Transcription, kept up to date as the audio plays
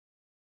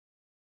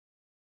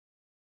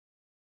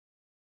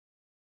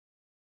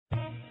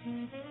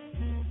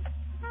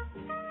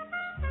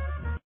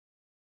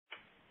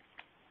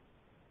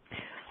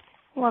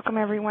Welcome,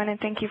 everyone, and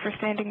thank you for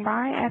standing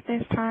by. At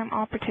this time,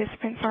 all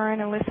participants are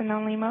in a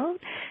listen-only mode.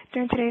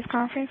 During today's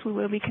conference, we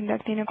will be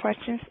conducting a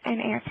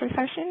questions-and-answer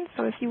session,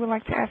 so if you would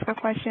like to ask a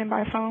question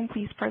by phone,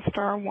 please press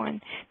star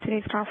 1.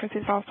 Today's conference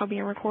is also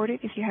being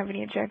recorded. If you have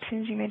any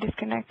objections, you may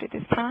disconnect at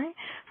this time.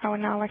 I would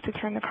now like to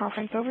turn the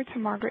conference over to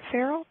Margaret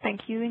Farrell.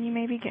 Thank you, and you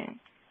may begin.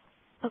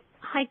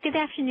 Hi, good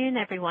afternoon,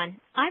 everyone.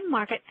 I'm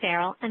Margaret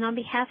Farrell, and on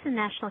behalf of the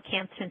National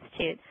Cancer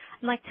Institute,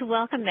 I'd like to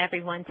welcome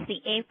everyone to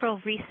the April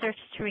Research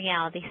to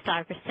Reality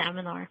Cyber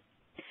Seminar.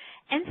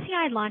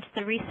 NCI launched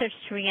the Research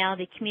to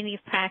Reality Community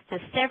of Practice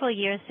several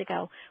years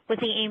ago with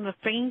the aim of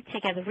bringing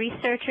together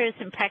researchers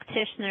and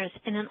practitioners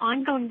in an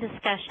ongoing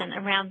discussion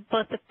around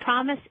both the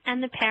promise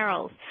and the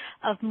perils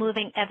of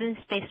moving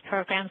evidence-based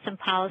programs and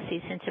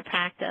policies into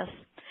practice.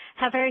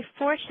 How very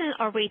fortunate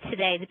are we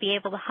today to be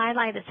able to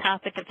highlight a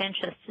topic of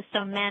interest to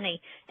so many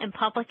in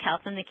public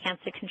health and the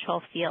cancer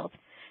control field,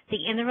 the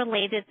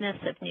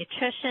interrelatedness of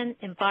nutrition,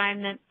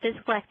 environment,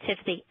 physical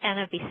activity, and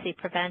obesity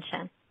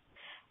prevention.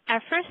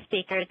 Our first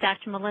speaker,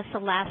 Dr. Melissa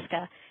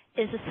Laska,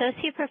 is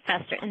Associate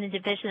Professor in the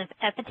Division of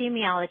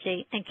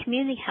Epidemiology and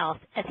Community Health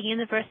at the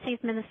University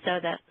of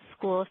Minnesota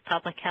School of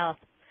Public Health.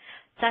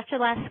 Dr.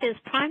 Laska's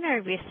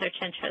primary research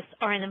interests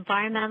are in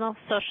environmental,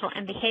 social,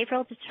 and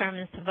behavioral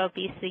determinants of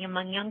obesity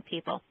among young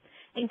people,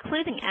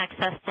 including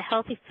access to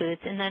healthy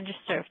foods in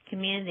underserved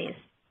communities.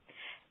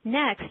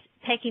 Next,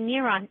 Peggy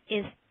Neron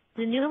is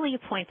the newly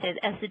appointed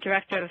as the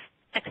Director of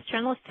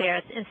External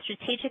Affairs and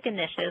Strategic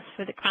Initiatives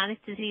for the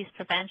Chronic Disease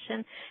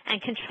Prevention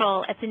and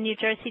Control at the New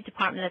Jersey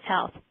Department of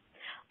Health.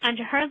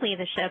 Under her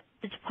leadership,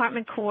 the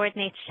department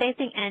coordinates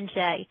Shaping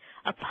NJ,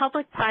 a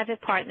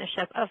public-private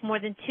partnership of more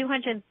than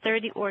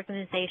 230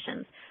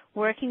 organizations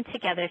working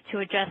together to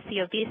address the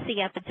obesity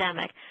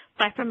epidemic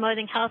by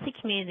promoting healthy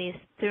communities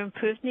through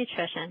improved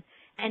nutrition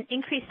and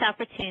increased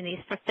opportunities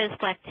for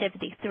physical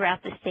activity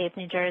throughout the state of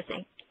New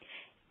Jersey.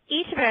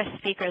 Each of our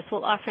speakers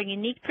will offer a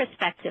unique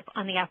perspective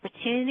on the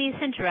opportunities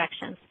and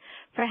directions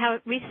for how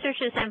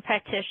researchers and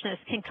practitioners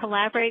can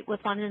collaborate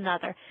with one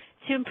another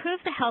to improve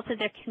the health of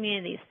their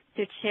communities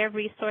through shared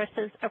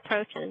resources,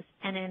 approaches,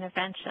 and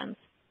interventions.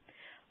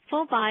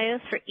 Full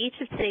bios for each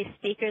of today's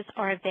speakers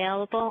are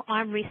available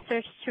on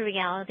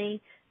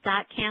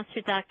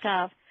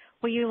researchtoreality.cancer.gov,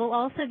 where you will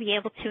also be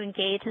able to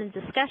engage in a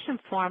discussion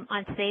forum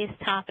on today's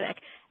topic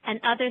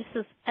and others,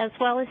 as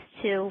well as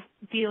to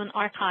view an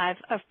archive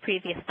of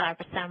previous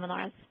cyber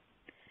seminars.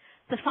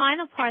 The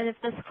final part of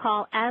this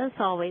call, as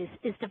always,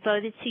 is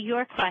devoted to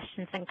your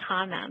questions and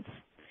comments.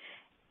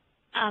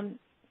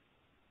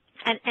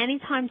 At any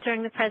time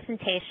during the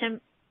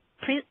presentation,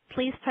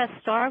 please press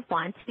star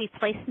 1 to be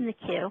placed in the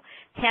queue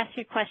to ask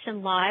your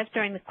question live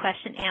during the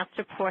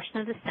question-answer portion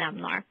of the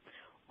seminar.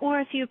 Or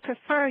if you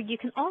prefer, you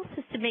can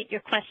also submit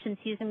your questions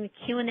using the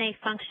Q&A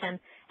function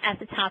at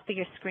the top of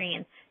your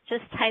screen.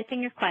 Just type in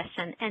your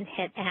question and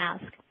hit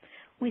ask.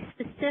 We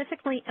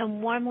specifically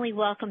and warmly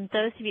welcome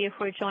those of you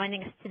who are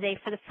joining us today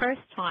for the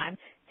first time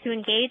to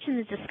engage in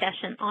the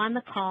discussion on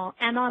the call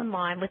and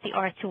online with the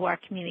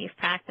R2R community of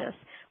practice.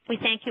 We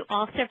thank you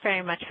all so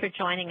very much for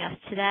joining us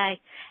today.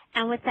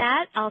 And with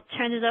that, I'll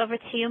turn it over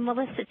to you,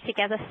 Melissa, to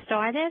get us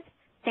started.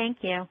 Thank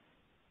you.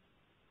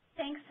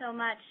 Thanks so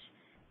much.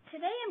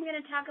 Today I'm going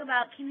to talk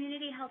about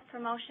community health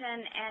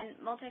promotion and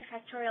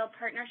multifactorial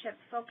partnerships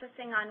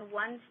focusing on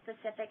one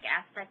specific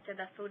aspect of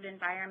the food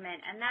environment,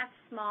 and that's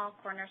small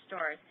corner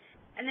stores.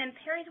 And then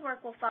Perry's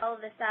work will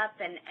follow this up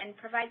and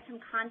provide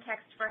some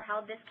context for how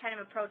this kind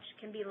of approach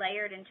can be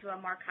layered into a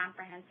more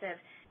comprehensive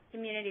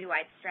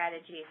community-wide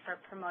strategy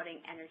for promoting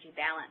energy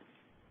balance.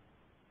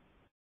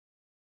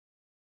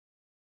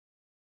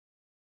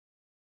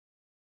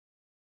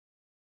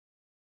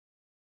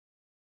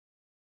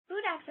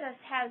 Food access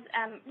has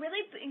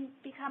really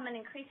become an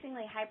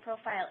increasingly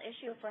high-profile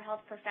issue for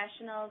health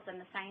professionals and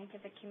the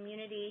scientific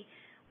community.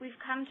 We've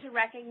come to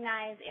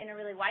recognize in a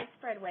really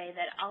widespread way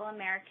that all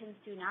Americans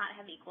do not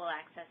have equal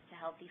access to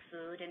healthy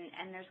food,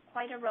 and there's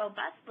quite a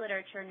robust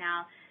literature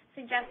now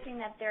suggesting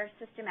that there are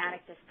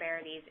systematic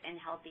disparities in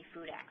healthy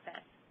food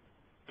access.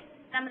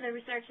 Some of the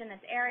research in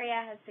this area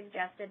has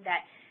suggested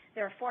that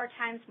there are 4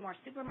 times more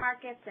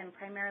supermarkets in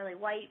primarily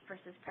white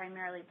versus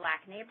primarily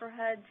black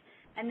neighborhoods,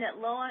 and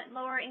that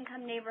lower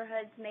income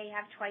neighborhoods may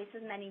have twice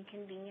as many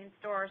convenience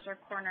stores or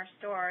corner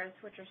stores,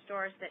 which are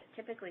stores that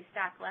typically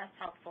stock less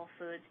healthful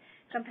foods,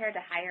 compared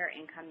to higher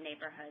income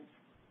neighborhoods.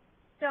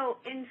 So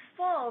in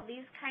full,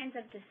 these kinds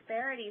of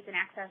disparities in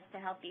access to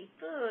healthy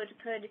food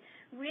could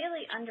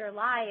really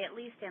underlie, at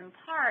least in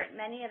part,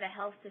 many of the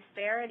health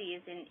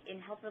disparities in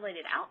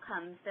health-related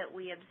outcomes that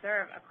we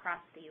observe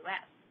across the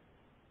U.S.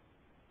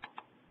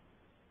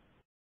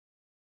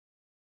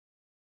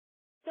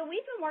 So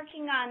we've been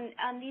working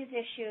on these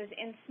issues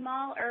in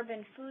small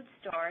urban food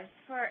stores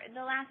for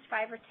the last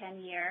 5 or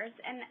 10 years,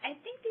 and I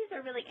think these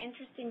are really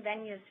interesting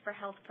venues for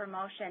health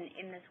promotion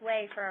in this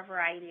way for a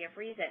variety of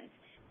reasons.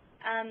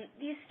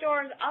 These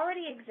stores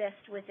already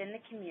exist within the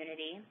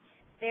community.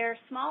 They're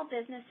small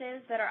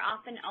businesses that are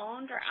often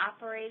owned or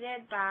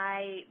operated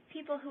by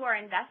people who are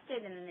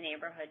invested in the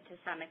neighborhood to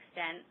some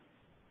extent.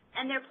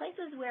 And they're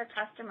places where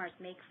customers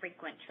make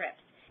frequent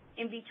trips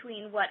in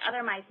between what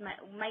otherwise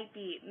might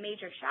be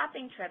major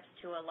shopping trips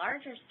to a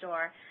larger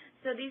store.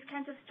 So these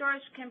kinds of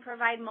stores can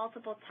provide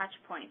multiple touch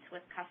points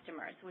with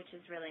customers, which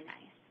is really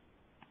nice.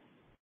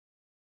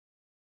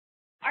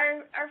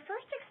 Our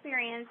first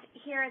experience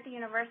here at the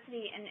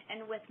university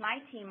and with my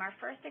team, our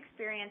first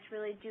experience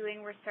really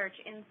doing research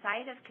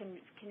inside of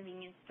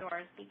convenience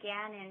stores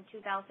began in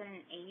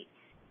 2007,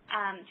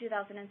 2008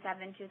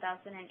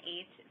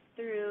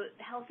 through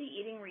Healthy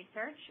Eating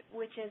Research,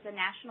 which is a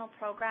national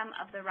program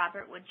of the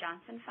Robert Wood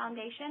Johnson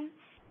Foundation.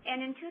 And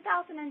in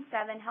 2007,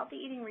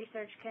 Healthy Eating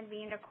Research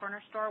convened a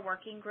corner store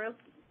working group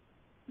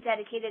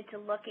dedicated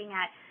to looking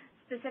at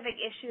specific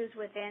issues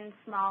within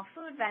small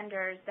food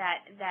vendors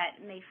that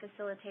may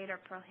facilitate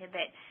or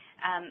prohibit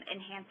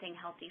enhancing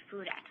healthy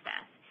food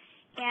access.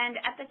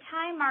 And at the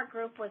time, our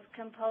group was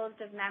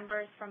composed of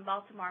members from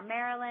Baltimore,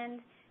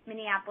 Maryland,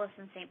 Minneapolis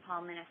and St.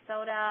 Paul,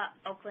 Minnesota,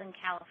 Oakland,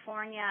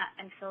 California,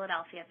 and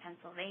Philadelphia,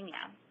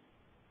 Pennsylvania.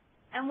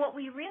 And what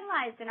we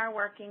realized in our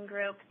working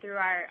group through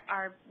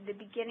the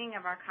beginning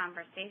of our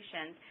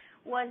conversations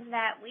was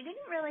that we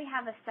didn't really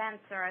have a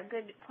sense or a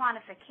good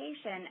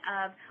quantification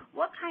of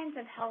what kinds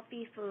of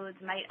healthy foods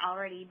might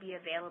already be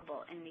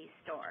available in these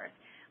stores.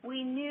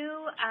 We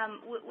knew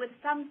with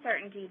some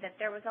certainty that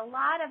there was a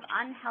lot of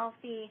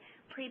unhealthy,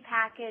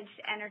 prepackaged,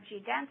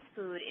 energy-dense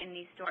food in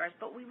these stores,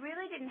 but we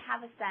really didn't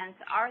have a sense,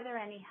 are there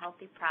any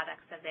healthy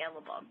products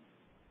available?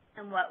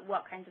 And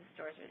what kinds of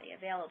stores are they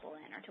available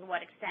in, or to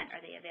what extent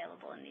are they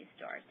available in these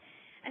stores?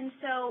 And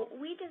so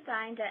we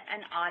designed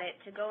an audit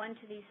to go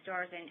into these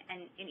stores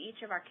and in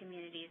each of our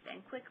communities and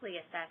quickly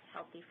assess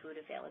healthy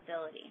food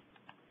availability.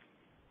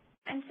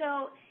 And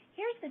so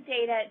here's the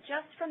data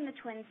just from the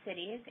Twin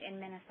Cities in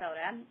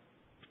Minnesota.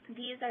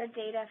 These are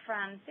data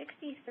from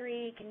 63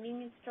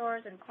 convenience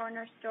stores and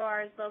corner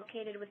stores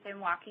located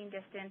within walking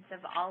distance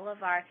of all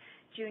of our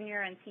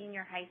junior and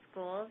senior high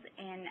schools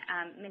in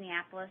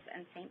Minneapolis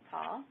and St.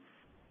 Paul.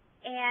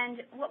 And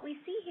what we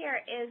see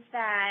here is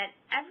that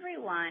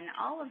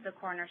all of the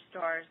corner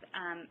stores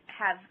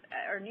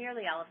or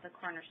nearly all of the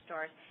corner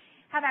stores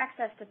have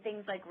access to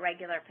things like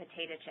regular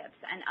potato chips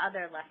and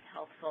other less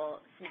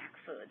healthful snack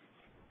foods.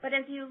 But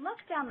as you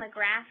look down the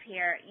graph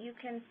here, you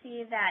can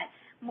see that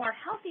more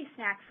healthy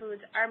snack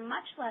foods are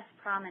much less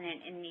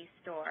prominent in these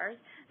stores,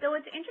 though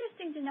it's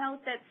interesting to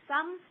note that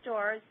some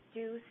stores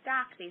do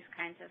stock these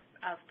kinds of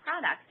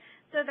products.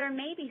 So there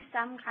may be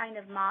some kind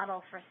of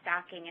model for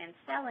stocking and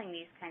selling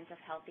these kinds of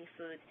healthy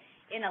foods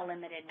in a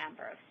limited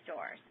number of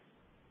stores.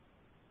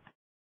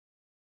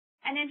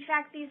 And in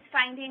fact, these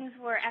findings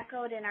were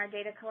echoed in our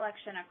data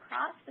collection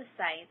across the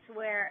sites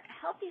where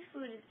healthy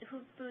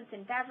foods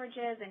and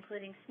beverages,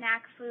 including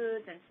snack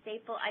foods and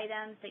staple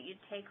items that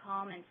you'd take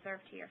home and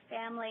serve to your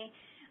family,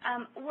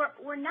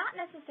 were not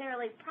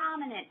necessarily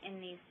prominent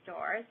in these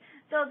stores,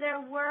 though there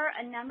were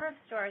a number of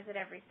stores at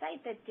every site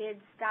that did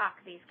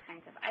stock these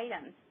kinds of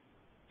items.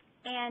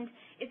 And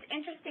it's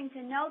interesting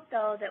to note,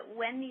 though, that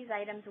when these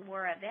items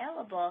were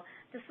available,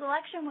 the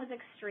selection was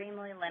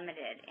extremely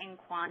limited in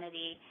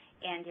quantity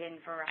and in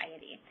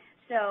variety.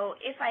 So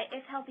if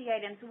healthy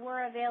items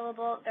were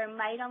available, there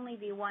might only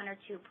be one or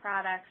two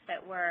products that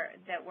were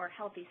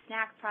healthy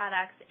snack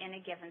products in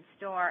a given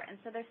store,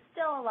 and so there's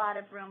still a lot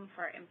of room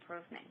for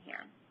improvement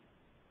here.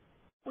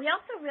 We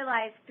also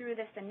realized through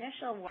this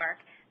initial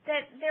work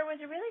that there was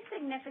a really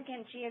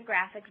significant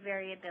geographic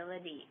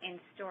variability in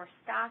store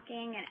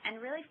stocking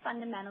and really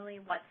fundamentally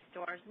what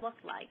stores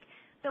looked like.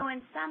 So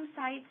in some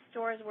sites,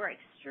 stores were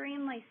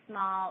extremely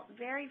small,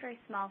 very, very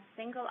small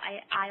single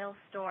aisle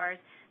stores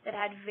that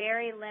had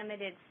very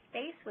limited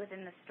space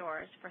within the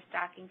stores for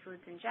stocking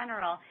foods in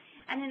general.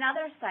 And in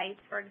other sites,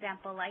 for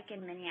example, like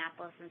in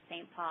Minneapolis and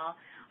St. Paul,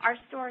 our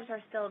stores are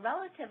still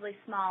relatively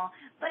small,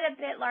 but a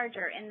bit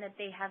larger in that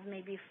they have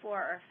maybe 4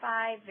 or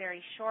 5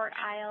 very short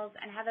aisles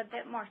and have a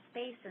bit more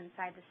space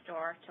inside the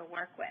store to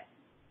work with.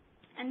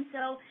 And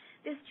so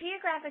this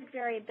geographic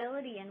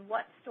variability in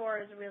what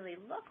stores really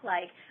look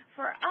like,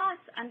 for us,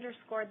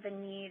 underscored the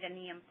need and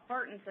the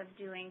importance of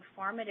doing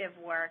formative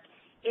work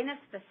in a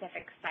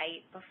specific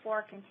site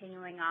before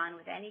continuing on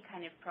with any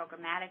kind of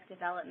programmatic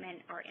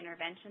development or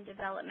intervention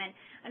development,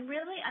 and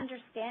really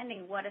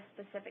understanding what a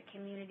specific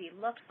community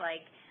looks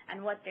like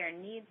and what their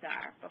needs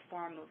are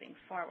before moving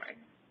forward.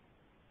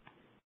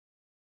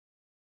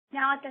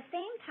 Now, at the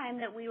same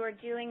time that we were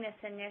doing this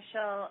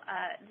initial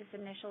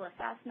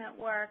assessment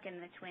work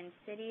in the Twin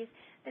Cities,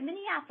 the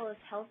Minneapolis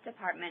Health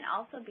Department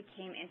also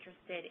became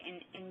interested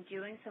in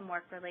doing some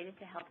work related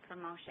to health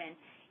promotion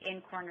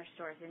in corner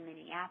stores in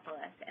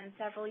Minneapolis. And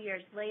several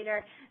years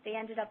later, they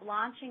ended up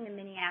launching the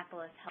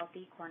Minneapolis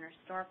Healthy Corner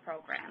Store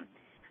Program.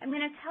 I'm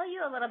going to tell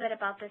you a little bit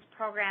about this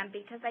program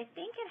because I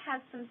think it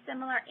has some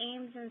similar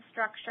aims and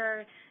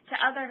structure to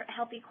other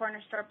healthy corner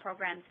store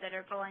programs that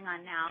are going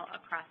on now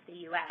across the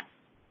U.S.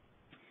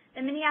 The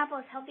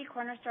Minneapolis Healthy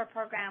Corner Store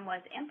Program was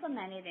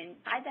implemented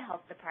by the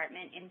Health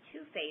Department in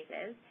 2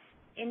 phases.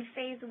 In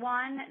Phase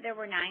 1, there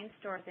were 9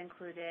 stores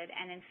included,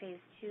 and in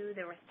Phase 2,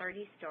 there were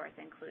 30 stores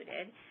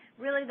included.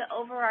 Really, the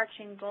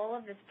overarching goal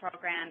of this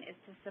program is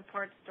to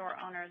support store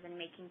owners in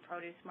making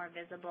produce more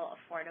visible,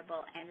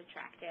 affordable, and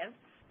attractive.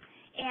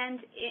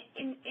 And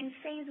in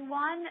Phase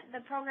 1,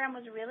 the program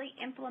was really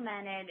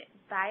implemented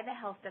by the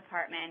health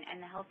department,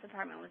 and the health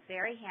department was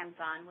very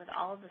hands-on with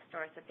all of the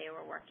stores that they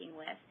were working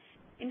with.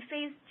 In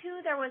Phase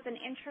 2, there was an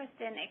interest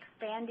in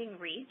expanding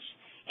reach,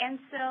 and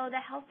so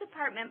the health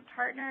department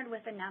partnered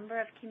with a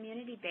number of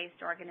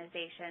community-based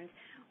organizations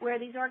where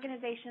these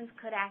organizations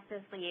could act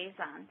as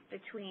liaisons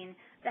between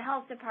the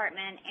health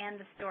department and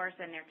the stores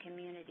in their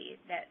communities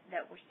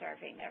that were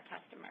serving their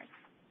customers.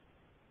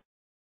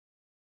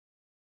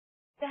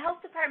 The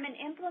health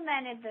department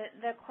implemented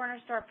the Corner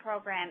Store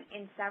program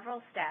in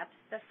several steps.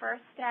 The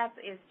first step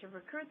is to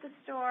recruit the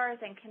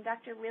stores and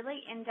conduct a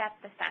really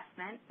in-depth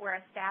assessment where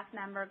a staff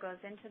member goes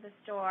into the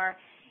store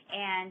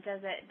and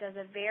does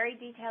a very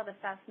detailed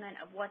assessment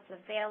of what's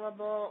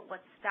available,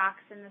 what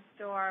stocks in the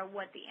store,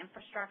 what the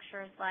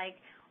infrastructure is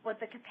like, what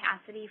the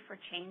capacity for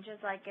change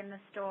is like in the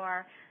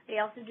store.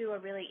 They also do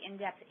a really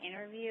in-depth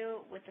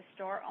interview with the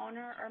store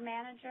owner or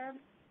manager.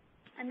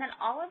 And then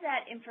all of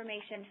that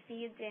information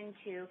feeds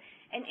into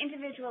an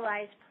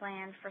individualized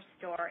plan for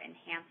store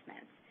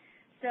enhancements.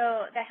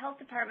 So the health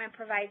department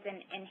provides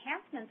an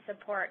enhancement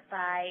support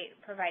by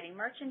providing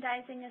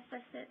merchandising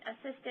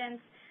assistance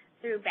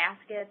through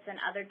baskets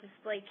and other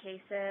display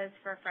cases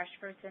for fresh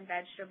fruits and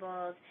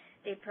vegetables.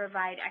 They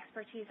provide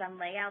expertise on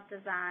layout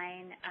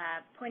design,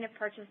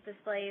 point-of-purchase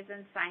displays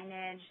and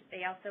signage.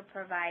 They also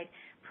provide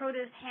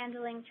produce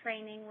handling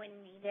training when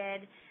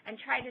needed and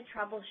try to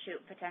troubleshoot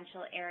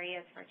potential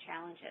areas for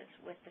challenges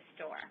with the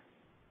store.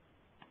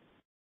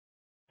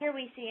 Here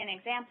we see an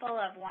example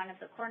of one of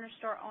the corner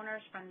store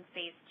owners from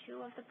Phase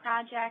 2 of the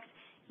project.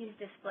 He's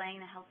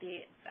displaying the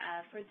healthy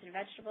fruits and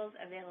vegetables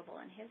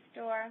available in his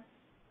store.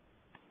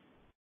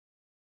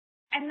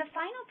 And the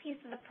final piece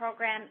of the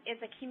program is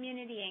a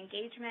community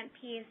engagement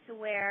piece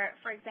where,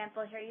 for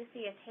example, here you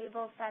see a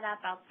table set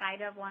up outside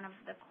of one of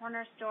the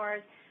corner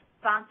stores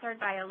sponsored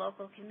by a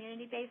local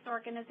community-based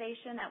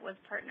organization that was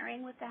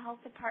partnering with the health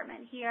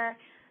department here.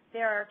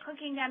 There are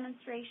cooking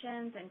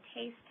demonstrations and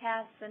taste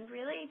tests and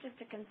really just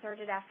a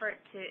concerted effort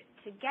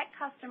to get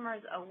customers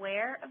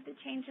aware of the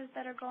changes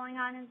that are going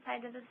on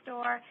inside of the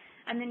store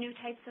and the new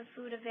types of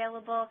food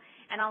available,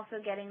 and also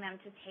getting them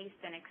to taste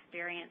and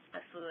experience the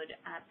food,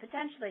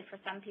 potentially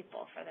for some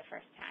people for the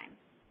first time.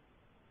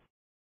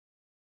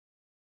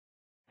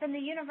 From the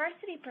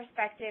university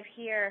perspective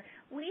here,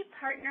 we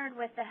partnered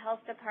with the health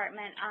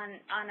department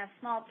on a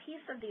small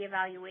piece of the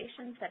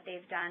evaluations that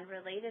they've done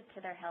related to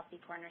their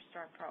Healthy Corner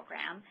Store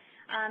program.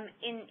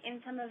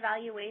 In some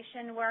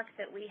evaluation work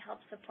that we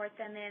help support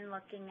them in,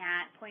 looking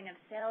at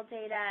point-of-sale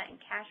data and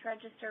cash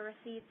register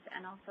receipts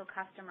and also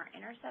customer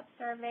intercept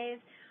surveys,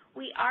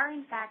 we are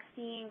in fact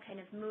seeing kind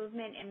of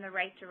movement in the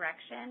right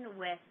direction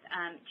with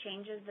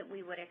changes that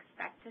we would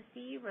expect to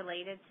see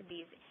related to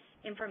these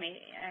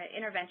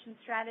intervention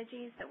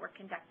strategies that we're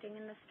conducting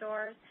in the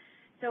stores.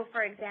 So,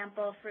 for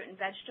example, fruit and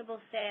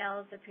vegetable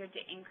sales appeared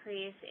to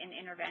increase in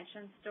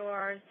intervention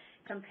stores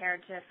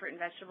compared to fruit and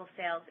vegetable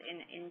sales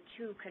in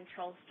 2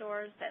 control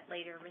stores that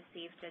later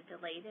received a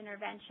delayed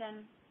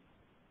intervention.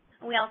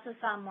 We also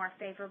saw more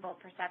favorable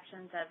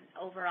perceptions of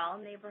overall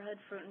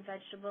neighborhood fruit and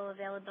vegetable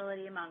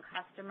availability among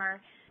customers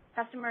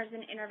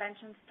in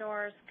intervention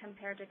stores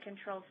compared to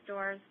control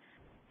stores.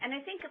 And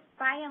I think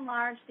by and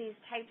large, these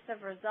types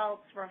of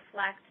results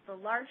reflect the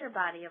larger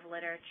body of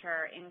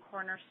literature in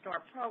corner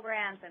store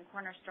programs and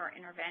corner store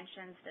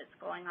interventions that's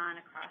going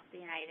on across the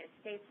United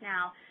States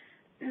now,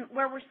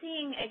 where we're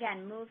seeing,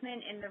 again,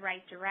 movement in the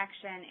right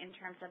direction in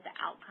terms of the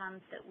outcomes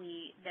that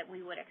we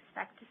would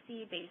expect to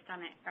see based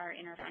on our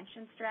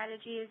intervention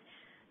strategies,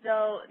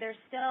 though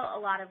there's still a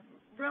lot of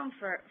room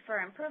for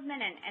improvement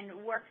and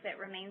work that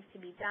remains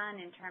to be done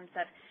in terms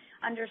of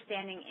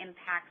understanding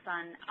impacts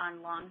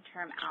on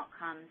long-term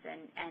outcomes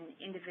and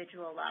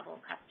individual-level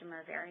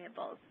customer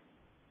variables.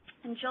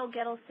 And Joel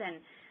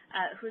Gittleson,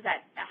 who's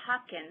at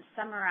Hopkins,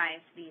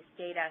 summarized these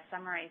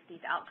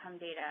outcome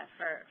data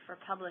for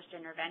published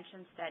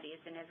intervention studies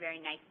in a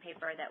very nice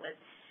paper that was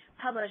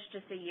published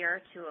just a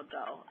year or 2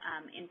 ago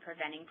in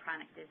Preventing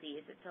Chronic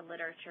Disease. It's a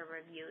literature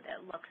review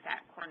that looks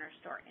at corner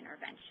store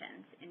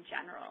interventions in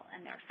general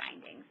and their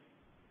findings.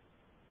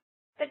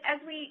 But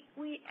as we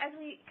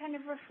kind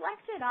of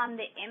reflected on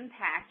the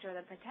impact or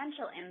the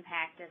potential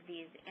impact of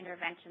these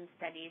intervention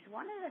studies,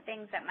 one of the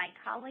things that my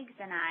colleagues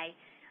and I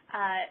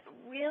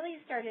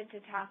really started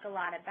to talk a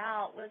lot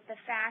about was the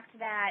fact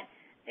that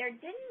there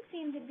didn't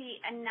seem to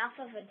be enough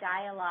of a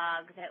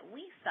dialogue that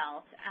we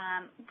felt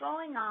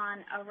going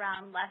on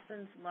around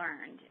lessons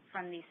learned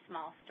from these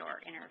small store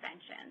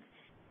interventions.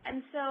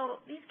 And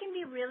so these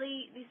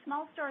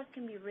small stores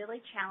can be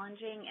really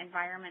challenging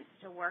environments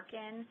to work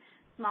in.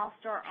 small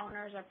store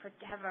owners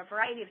have a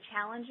variety of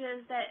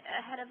challenges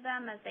ahead of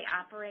them as they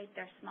operate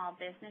their small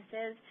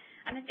businesses.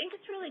 And I think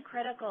it's really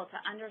critical to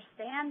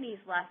understand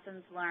these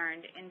lessons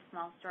learned in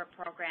small store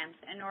programs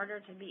in order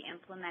to be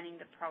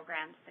implementing the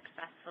programs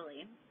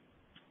successfully.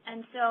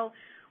 And so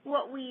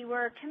what we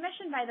were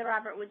commissioned by the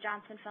Robert Wood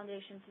Johnson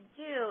Foundation to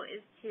do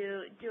is to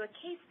do a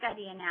case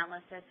study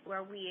analysis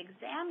where we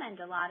examined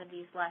a lot of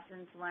these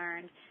lessons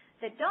learned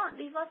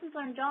these lessons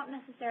learned don't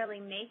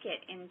necessarily make it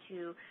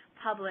into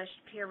published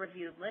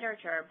peer-reviewed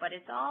literature, but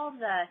it's all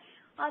the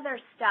other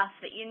stuff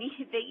that you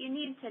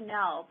need to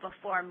know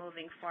before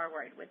moving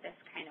forward with this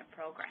kind of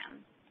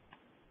program.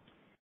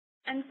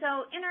 And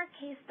so in our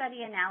case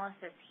study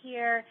analysis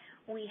here,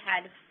 we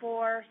had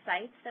 4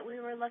 sites that we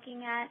were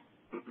looking at.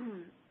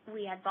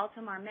 We had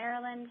Baltimore,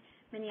 Maryland,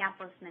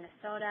 Minneapolis,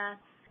 Minnesota,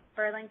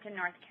 Burlington,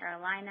 North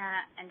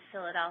Carolina, and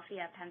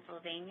Philadelphia,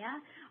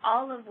 Pennsylvania,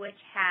 all of which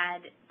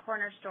had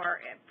corner store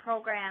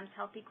programs,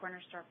 healthy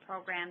corner store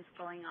programs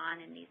going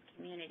on in these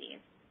communities.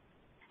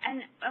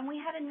 And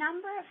we had a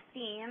number of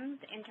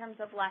themes in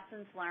terms of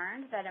lessons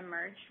learned that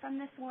emerged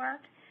from this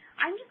work.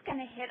 I'm just going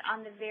to hit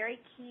on the very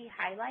key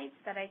highlights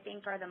that I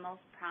think are the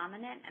most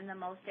prominent and the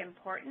most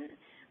important.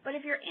 But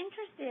if you're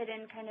interested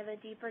in kind of a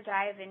deeper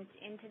dive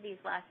into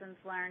these lessons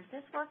learned,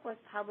 this work was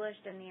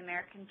published in the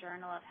American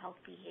Journal of Health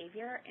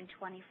Behavior in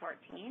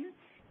 2014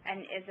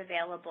 and is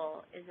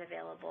available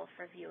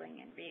for viewing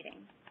and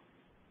reading.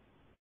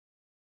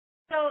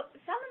 So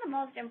some of the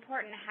most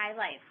important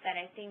highlights that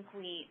I think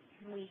we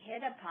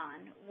hit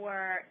upon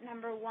were,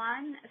 number 1,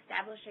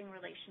 establishing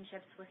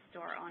relationships with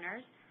store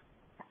owners.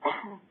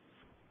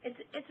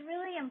 It's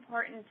really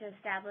important to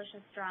establish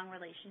a strong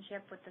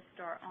relationship with the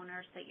store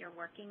owners that you're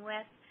working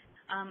with.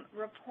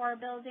 Rapport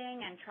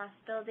building and trust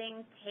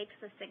building takes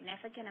a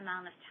significant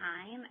amount of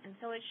time, and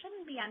so it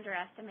shouldn't be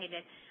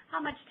underestimated how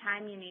much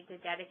time you need to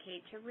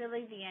dedicate to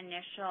really the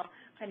initial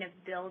kind of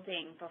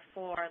building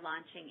before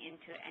launching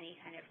into any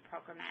kind of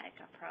programmatic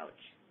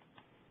approach.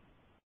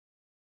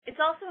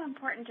 It's also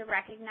important to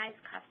recognize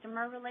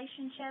customer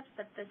relationships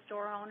that the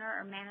store owner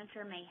or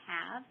manager may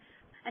have.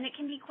 And it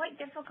can be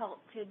quite difficult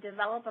to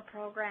develop a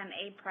program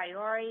a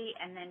priori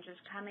and then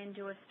just come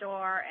into a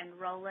store and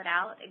roll it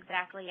out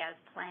exactly as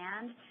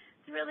planned.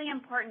 It's really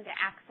important to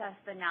access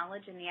the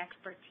knowledge and the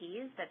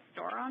expertise that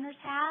store owners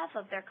have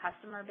of their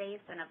customer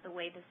base and of the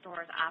way the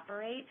stores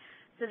operate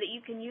so that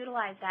you can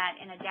utilize that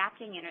in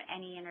adapting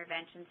any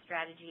intervention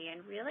strategy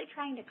and really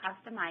trying to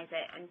customize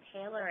it and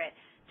tailor it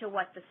to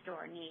what the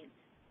store needs.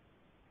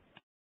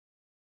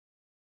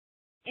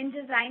 In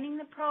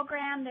designing the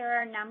program, there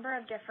are a number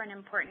of different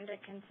important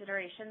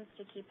considerations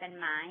to keep in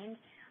mind.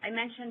 I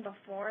mentioned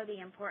before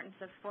the importance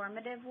of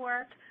formative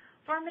work.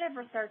 Formative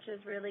research is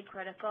really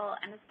critical,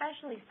 and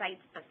especially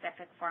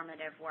site-specific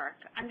formative work.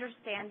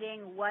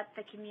 Understanding what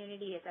the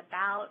community is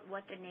about,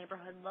 what the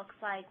neighborhood looks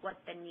like, what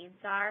the needs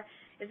are,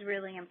 is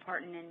really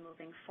important in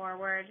moving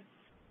forward.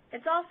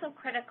 It's also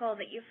critical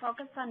that you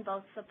focus on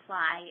both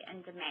supply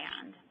and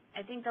demand.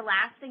 I think the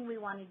last thing we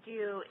want to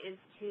do is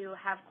to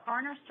have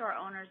corner store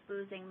owners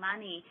losing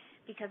money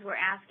because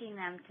we're asking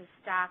them to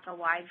stock a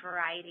wide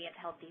variety of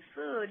healthy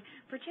food,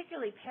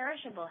 particularly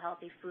perishable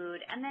healthy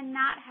food, and then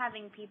not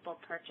having people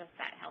purchase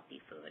that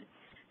healthy food.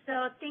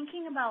 So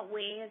thinking about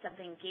ways of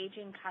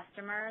engaging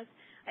customers,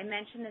 I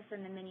mentioned this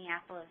in the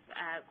Minneapolis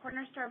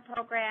Corner Store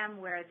program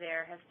where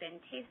there have been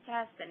taste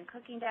tests and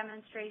cooking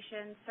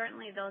demonstrations.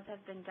 Certainly those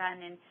have been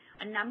done in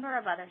a number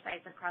of other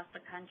sites across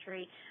the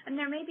country. And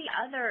there may be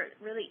other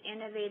really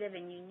innovative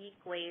and unique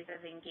ways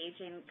of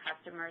engaging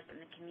customers in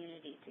the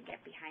community to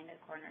get behind a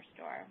corner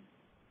store.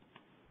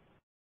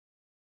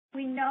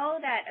 We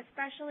know that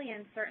especially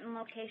in certain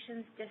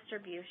locations,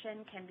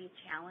 distribution can be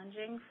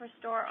challenging for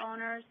store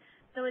owners.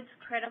 So it's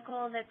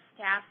critical that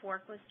staff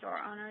work with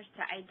store owners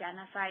to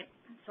identify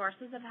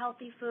sources of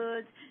healthy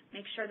foods,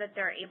 make sure that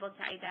they're able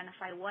to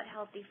identify what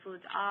healthy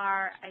foods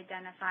are,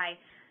 identify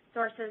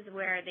sources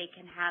where they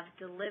can have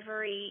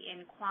delivery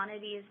in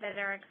quantities that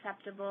are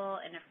acceptable,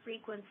 in a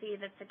frequency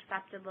that's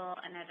acceptable,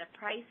 and at a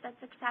price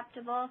that's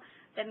acceptable.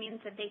 That means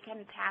that they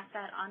can pass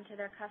that on to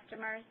their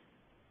customers.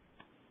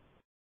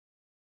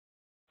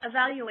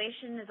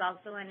 Evaluation is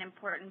also an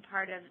important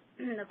part of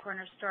the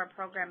corner store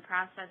program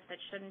process that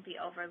shouldn't be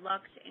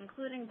overlooked,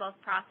 including both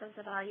process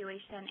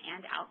evaluation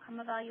and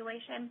outcome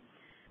evaluation.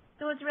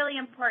 So it's really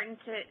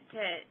important to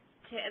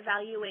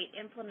evaluate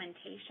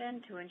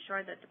implementation to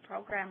ensure that the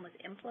program was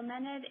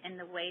implemented in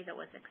the way that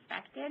was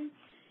expected.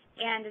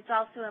 And it's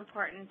also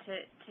important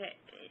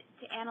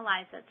to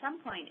analyze at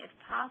some point, if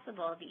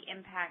possible, the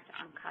impact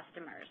on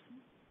customers.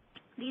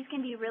 These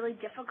can be really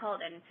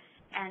difficult and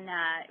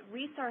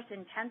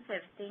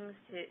resource-intensive things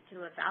to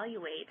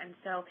evaluate. And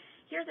so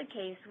here's a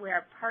case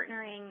where a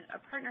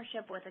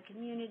partnership with a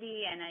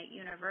community and a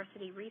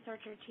university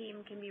researcher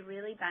team can be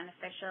really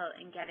beneficial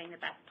in getting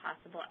the best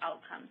possible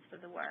outcomes for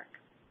the work.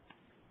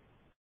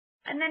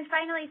 And then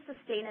finally,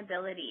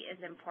 sustainability is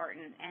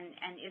important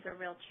and is a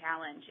real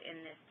challenge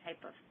in this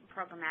type of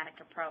programmatic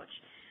approach.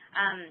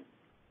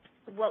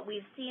 what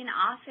we've seen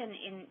often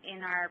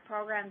in our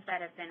programs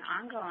that have been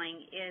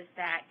ongoing is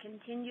that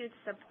continued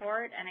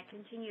support and a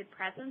continued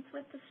presence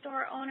with the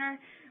store owner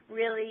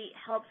really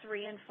helps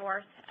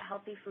reinforce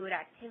healthy food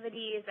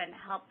activities and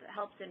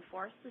helps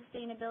enforce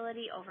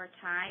sustainability over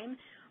time.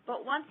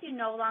 But once you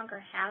no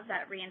longer have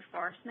that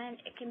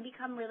reinforcement, it can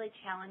become really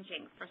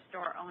challenging for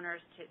store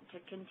owners to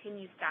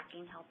continue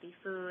stocking healthy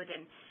food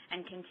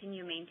and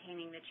continue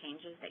maintaining the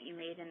changes that you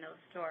made in those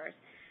stores.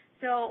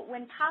 So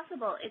when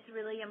possible, it's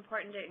really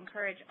important to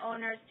encourage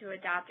owners to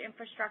adopt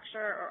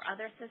infrastructure or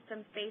other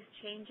systems-based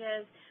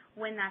changes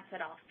when that's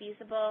at all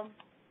feasible.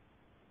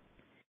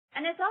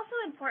 And it's also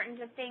important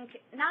to think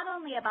not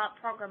only about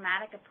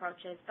programmatic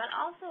approaches, but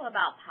also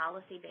about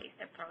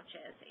policy-based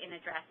approaches in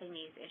addressing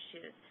these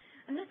issues.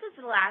 And this is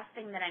the last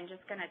thing that I'm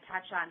just going to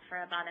touch on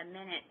for about a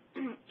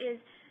minute,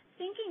 is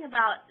thinking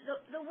about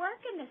the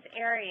work in this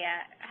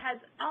area has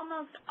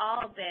almost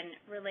all been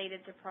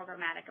related to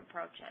programmatic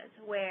approaches,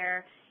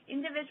 where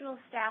individual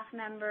staff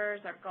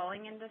members are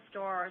going into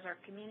stores or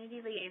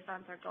community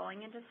liaisons are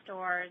going into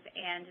stores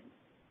and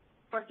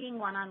working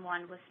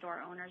one-on-one with store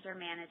owners or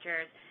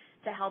managers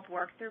to help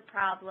work through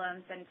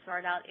problems and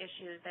sort out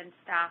issues and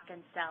stock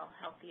and sell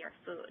healthier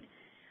food.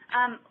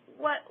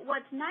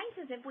 What's nice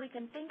is if we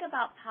can think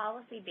about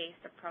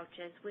policy-based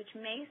approaches which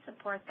may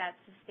support that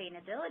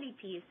sustainability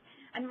piece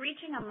and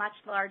reaching a much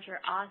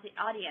larger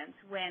audience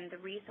when the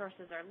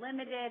resources are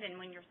limited and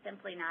when you're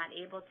simply not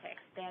able to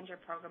expand your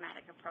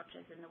programmatic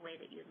approaches in the way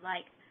that you'd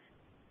like.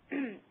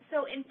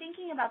 So in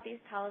thinking about these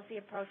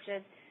policy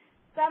approaches,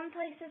 some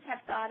places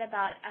have thought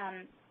about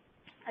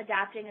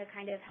adopting a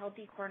kind of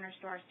healthy corner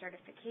store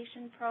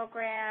certification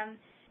program.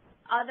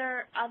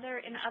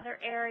 In other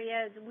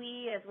areas,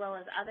 we as well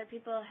as other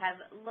people have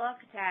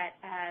looked at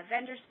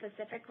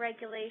vendor-specific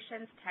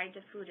regulations tied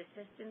to food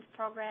assistance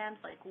programs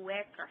like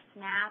WIC or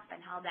SNAP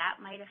and how that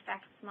might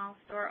affect small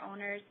store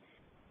owners.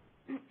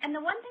 And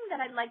the one thing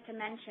that I'd like to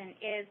mention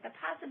is the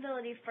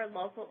possibility for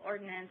local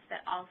ordinance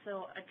that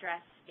also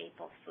address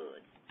staple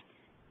foods.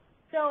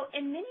 So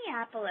in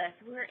Minneapolis,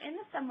 we're in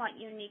a somewhat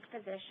unique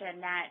position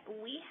that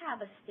we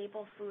have a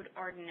staple food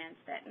ordinance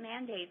that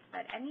mandates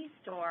that any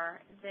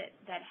store that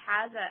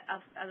has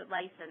a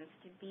license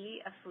to be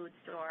a food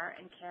store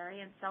and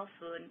carry and sell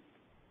food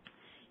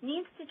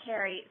needs to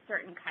carry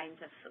certain kinds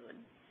of food.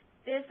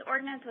 This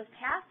ordinance was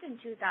passed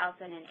in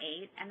 2008,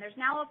 and there's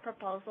now a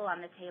proposal on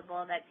the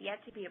table that's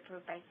yet to be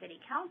approved by City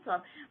Council,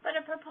 but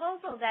a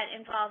proposal that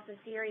involves a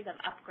series of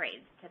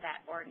upgrades to that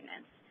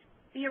ordinance.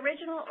 The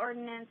original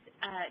ordinance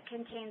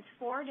contains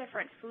 4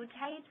 different food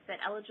types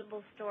that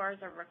eligible stores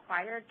are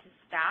required to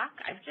stock.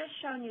 I've just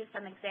shown you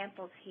some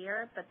examples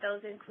here, but those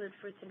include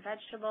fruits and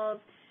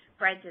vegetables,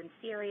 breads and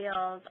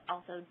cereals,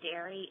 also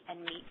dairy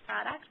and meat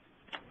products.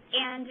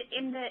 And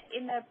in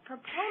the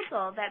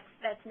proposal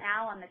that's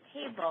now on the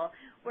table,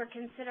 we're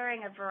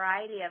considering a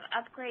variety of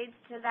upgrades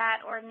to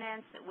that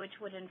ordinance, which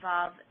would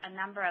involve a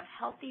number of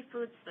healthy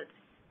foods with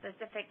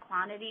specific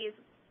quantities.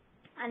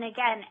 And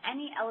again,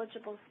 any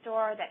eligible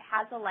store that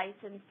has a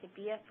license to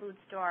be a food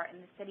store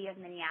in the city of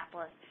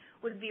Minneapolis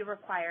would be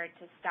required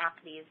to stock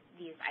these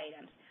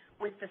items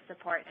with the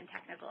support and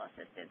technical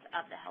assistance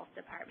of the health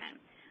department.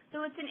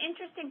 So it's an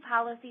interesting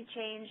policy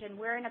change, and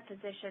we're in a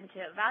position to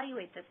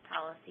evaluate this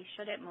policy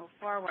should it move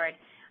forward.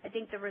 I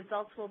think the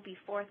results will be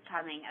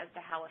forthcoming as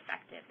to how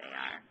effective they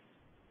are.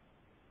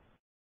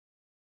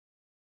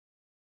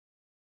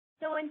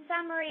 So in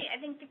summary, I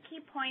think the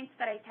key points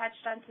that I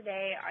touched on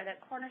today are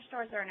that corner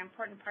stores are an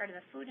important part of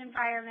the food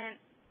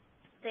environment.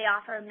 They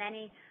offer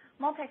many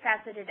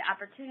multifaceted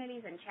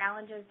opportunities and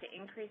challenges to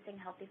increasing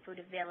healthy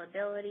food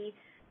availability.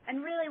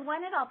 And really,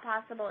 when at all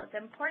possible, it's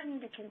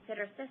important to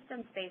consider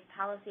systems-based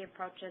policy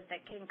approaches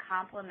that can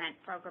complement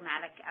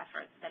programmatic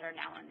efforts that are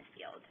now in the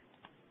field.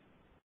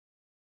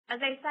 As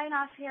I sign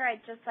off here,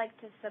 I'd just like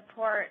to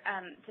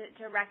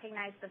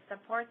recognize the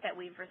support that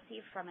we've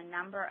received from a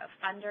number of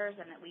funders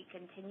and that we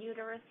continue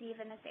to receive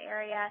in this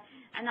area,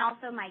 and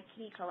also my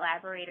key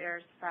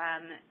collaborators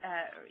from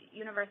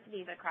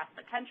universities across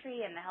the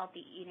country and the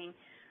Healthy Eating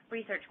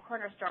Research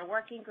Corner Store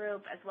Working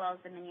Group, as well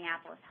as the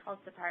Minneapolis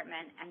Health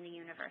Department and the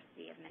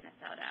University of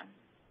Minnesota.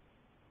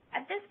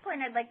 At this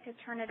point, I'd like to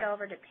turn it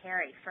over to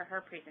Perry for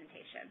her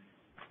presentation.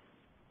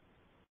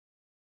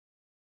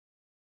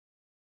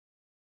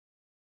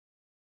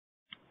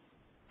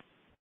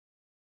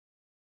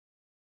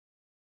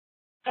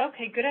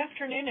 Okay, good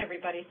afternoon,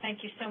 everybody.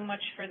 Thank you so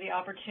much for the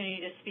opportunity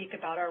to speak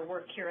about our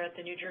work here at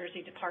the New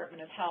Jersey Department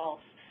of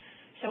Health.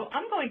 So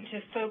I'm going to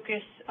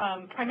focus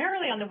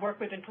primarily on the work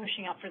we've been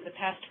pushing out for the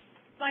past,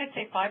 I'd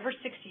say, 5 or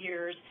 6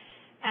 years,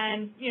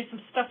 and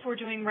some stuff we're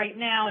doing right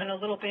now and a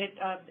little bit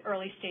of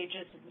early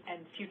stages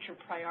and future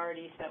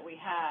priorities that we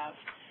have.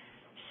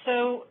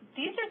 So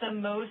these are the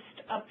most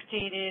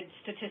updated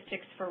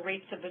statistics for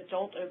rates of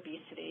adult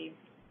obesity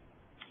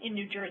in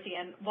New Jersey,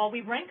 and while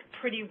we rank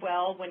pretty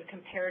well when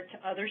compared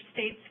to other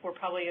states, we're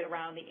probably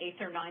around the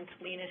 8th or 9th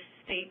leanest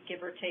state,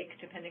 give or take,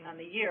 depending on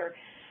the year.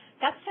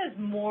 that says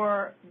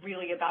more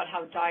really about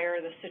how dire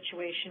the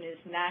situation is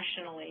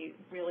nationally,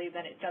 really,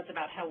 than it does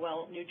about how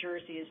well New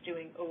Jersey is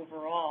doing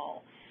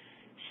overall.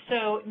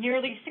 So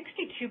nearly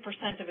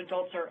 62% of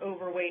adults are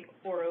overweight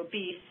or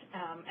obese,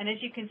 and as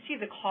you can see,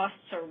 the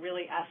costs are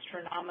really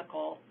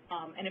astronomical.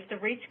 And if the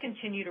rates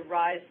continue to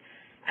rise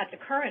at the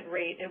current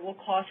rate, it will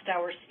cost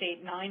our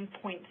state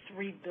 $9.3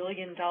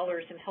 billion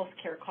in health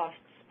care costs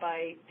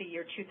by the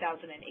year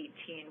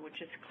 2018, which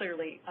is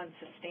clearly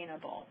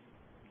unsustainable.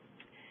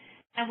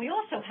 And we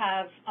also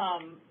have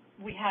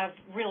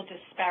real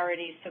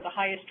disparities. So the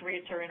highest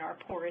rates are in our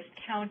poorest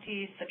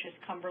counties, such as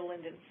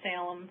Cumberland and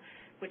Salem,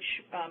 which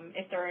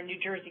if there are New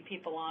Jersey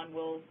people on,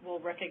 will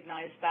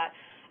recognize that.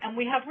 And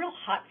we have real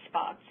hot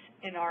spots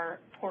in our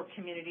poor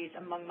communities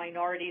among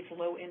minorities,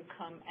 low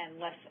income, and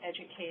less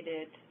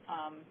educated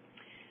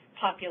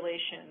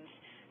populations.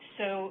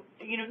 So,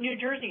 you know, New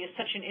Jersey is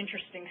such an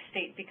interesting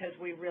state because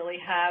we really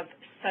have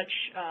such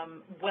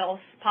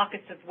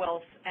pockets of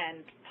wealth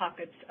and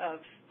pockets of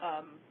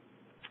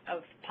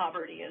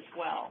poverty as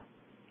well.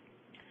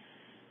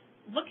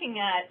 Looking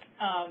at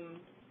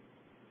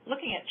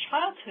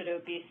childhood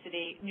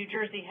obesity, New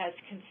Jersey has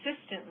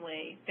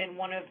consistently been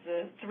one of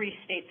the 3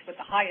 states with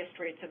the highest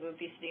rates of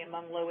obesity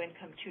among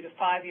low-income 2 to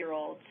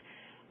 5-year-olds.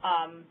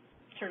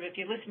 Sort of if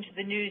you listen to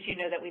the news, you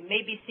know that we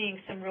may be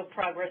seeing some real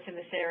progress in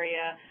this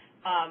area,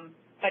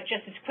 but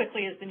just as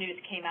quickly as the news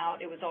came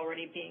out, it was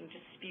already being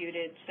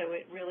disputed, so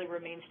it really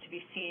remains to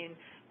be seen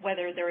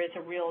whether there is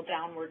a real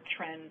downward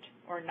trend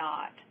or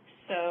not.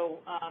 So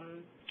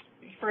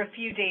for a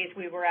few days,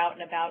 we were out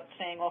and about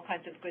saying all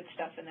kinds of good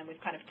stuff, and then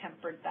we've kind of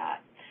tempered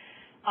that.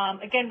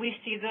 Again, we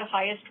see the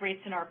highest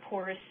rates in our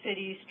poorest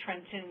cities,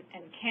 Trenton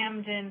and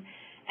Camden.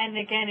 And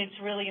again, it's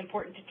really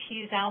important to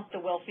tease out the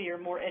wealthier,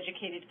 more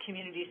educated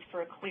communities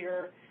for a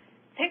clear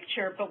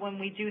picture. But when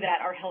we do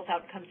that, our health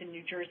outcomes in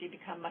New Jersey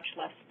become much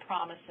less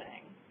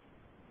promising.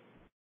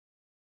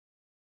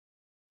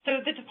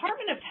 So the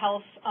Department of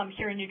Health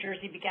here in New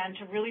Jersey began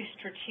to really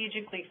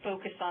strategically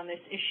focus on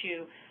this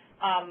issue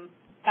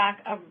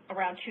back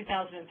around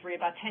 2003,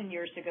 about 10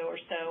 years ago or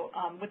so,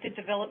 with the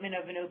development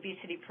of an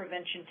obesity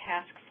prevention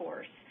task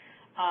force,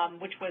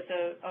 which was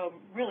a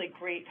really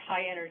great,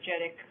 high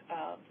energetic,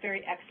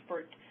 very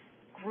expert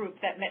group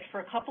that met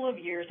for a couple of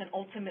years and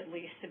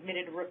ultimately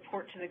submitted a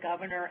report to the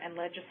governor and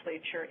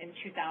legislature in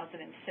 2006.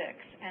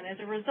 And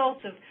as a result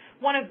of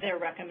one of their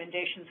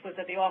recommendations was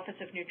that the Office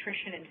of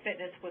Nutrition and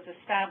Fitness was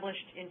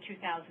established in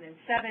 2007.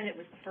 It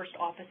was the first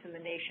office in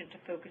the nation to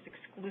focus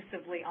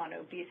exclusively on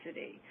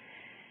obesity.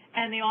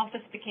 And the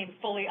office became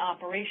fully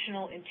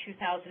operational in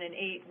 2008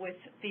 with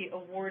the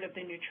award of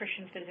the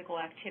Nutrition, Physical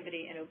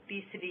Activity, and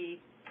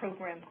Obesity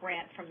Program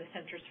grant from the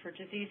Centers for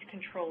Disease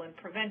Control and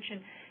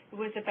Prevention. It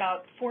was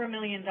about $4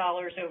 million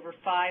over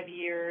 5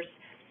 years.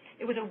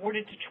 It was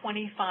awarded to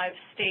 25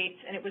 states,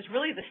 and it was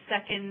really the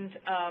second.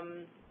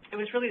 It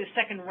was really the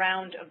second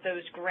round of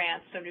those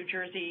grants. So New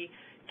Jersey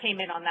came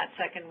in on that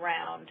second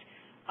round,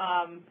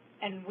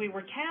 and we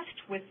were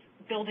tasked with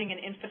building an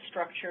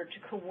infrastructure to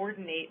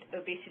coordinate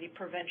obesity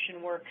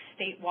prevention work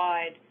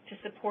statewide to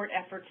support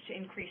efforts to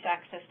increase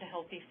access to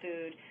healthy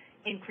food,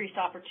 increase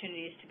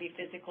opportunities to be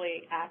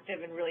physically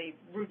active and really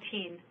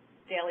routine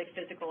daily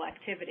physical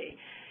activity.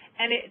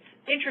 And it's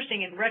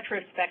interesting, in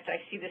retrospect,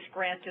 I see this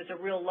grant as a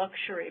real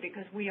luxury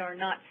because we are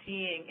not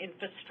seeing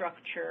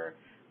infrastructure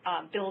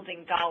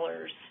building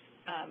dollars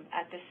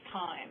at this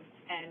time.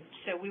 And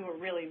so we were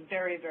really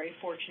very, very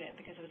fortunate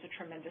because it was a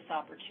tremendous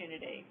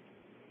opportunity.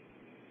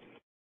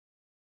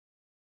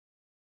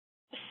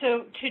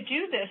 So to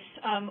do this,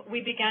 we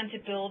began to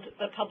build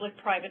the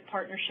public-private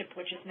partnership,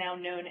 which is now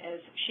known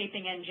as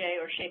Shaping NJ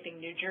or Shaping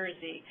New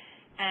Jersey.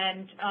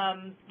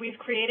 And we've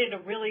created a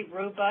really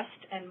robust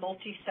and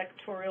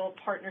multi-sectorial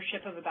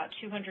partnership of about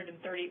 230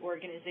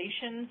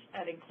 organizations.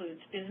 That includes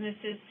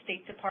businesses,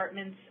 state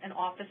departments and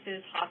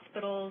offices,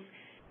 hospitals,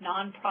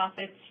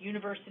 nonprofits,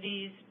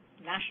 universities,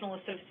 national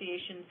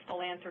associations,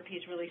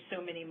 philanthropies, really so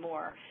many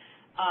more.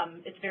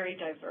 It's very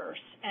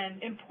diverse.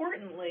 And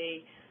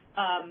importantly,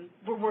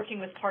 we're working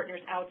with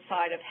partners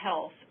outside of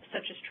health,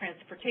 such as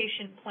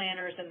transportation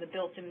planners and the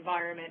built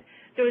environment,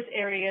 those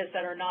areas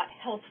that are not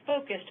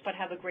health-focused but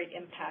have a great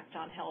impact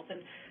on health.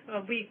 And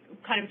we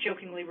kind of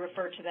jokingly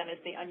refer to them as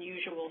the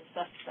unusual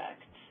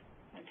suspects,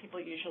 and people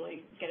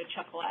usually get a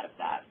chuckle out of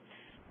that.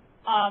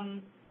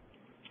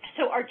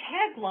 So our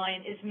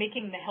tagline is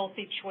making the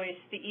healthy choice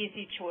the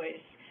easy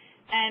choice.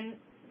 And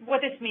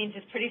what this means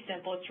is pretty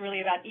simple. It's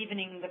really about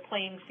evening the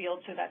playing field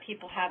so that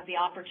people have the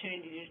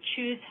opportunity to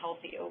choose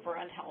healthy over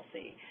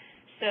unhealthy.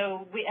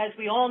 So as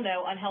we all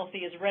know,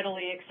 unhealthy is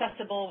readily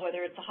accessible,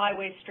 whether it's a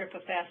highway strip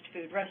of fast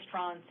food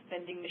restaurants,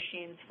 vending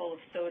machines full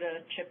of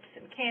soda, chips,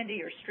 and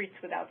candy, or streets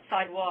without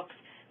sidewalks,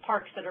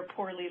 parks that are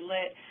poorly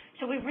lit.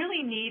 So we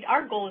really need,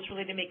 our goal is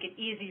really to make it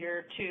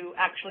easier to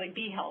actually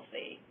be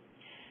healthy.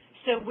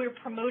 So we're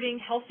promoting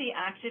healthy,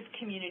 active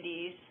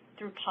communities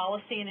through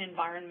policy and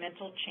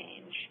environmental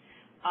change.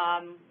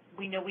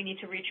 We know we need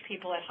to reach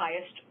people at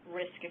highest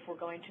risk if we're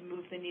going to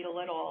move the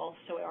needle at all,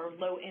 so our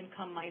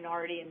low-income,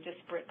 minority, and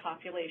disparate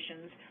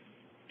populations.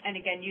 and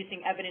again,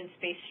 using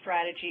evidence-based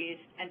strategies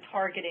and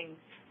targeting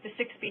the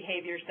 6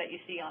 behaviors that you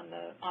see on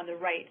the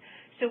right.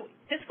 So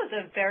this was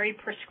a very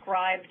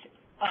prescribed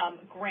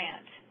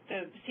grant.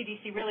 The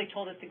CDC really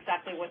told us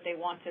exactly what they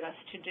wanted us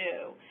to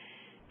do.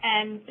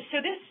 And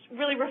so this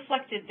really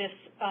reflected this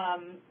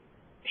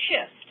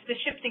the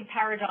shifting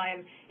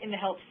paradigm in the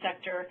health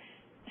sector,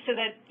 so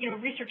that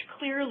research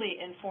clearly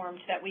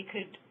informed that we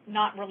could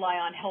not rely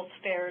on health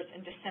fairs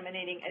and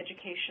disseminating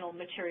educational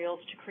materials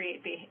to create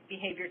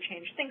behavior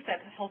change, things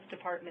that health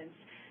departments,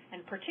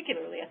 and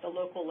particularly at the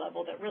local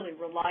level, that really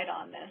relied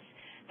on this,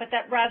 but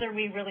that rather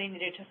we really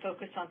needed to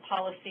focus on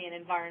policy and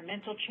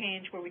environmental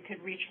change where we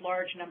could reach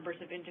large numbers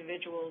of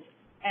individuals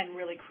and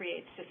really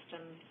create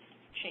systems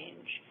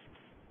change.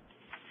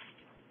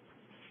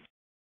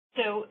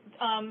 So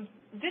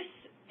this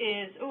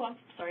is, I'm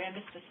sorry, I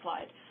missed a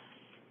slide.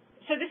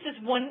 So this is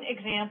one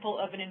example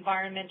of an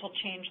environmental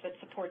change that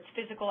supports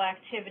physical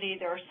activity.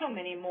 There are so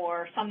many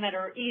more, some that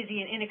are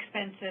easy and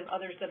inexpensive,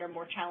 others that are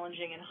more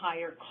challenging and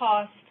higher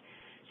cost.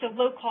 So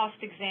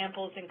low-cost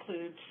examples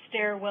include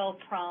stairwell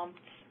prompts,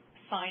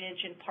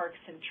 signage in parks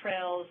and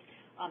trails,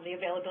 the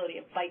availability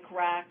of bike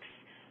racks.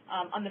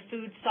 On the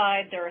food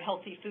side, there are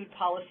healthy food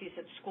policies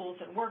at schools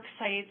and work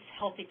sites,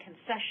 healthy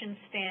concession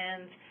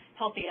stands,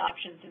 healthy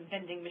options in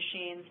vending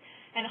machines,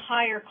 and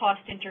higher cost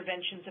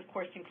interventions, of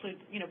course, include,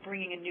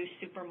 bringing a new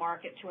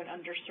supermarket to an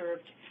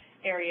underserved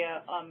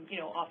area,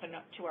 often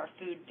up to our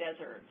food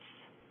deserts.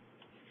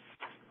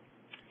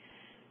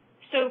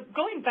 So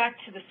going back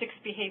to the 6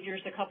 behaviors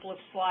a couple of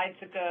slides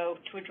ago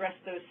to address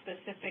those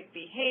specific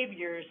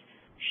behaviors,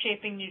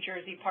 Shaping New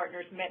Jersey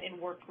partners met in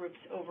work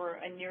groups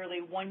over a nearly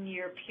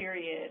 1-year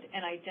period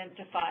and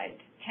identified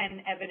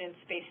 10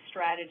 evidence-based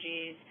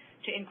strategies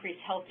to increase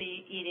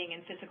healthy eating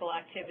and physical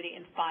activity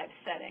in 5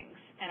 settings.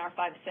 And our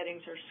 5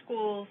 settings are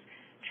schools,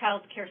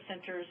 child care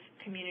centers,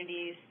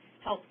 communities,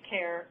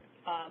 healthcare,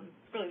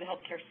 really the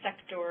healthcare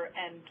sector,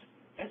 and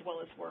as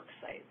well as work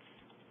sites.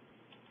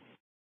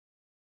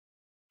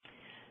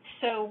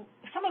 So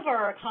some of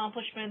our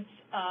accomplishments,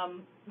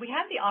 we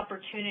had the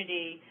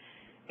opportunity,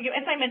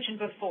 as I mentioned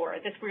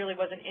before, this really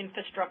was an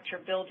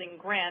infrastructure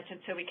building grant, and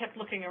so we kept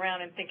looking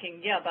around and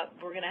thinking, yeah, but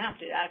we're going to have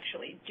to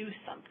actually do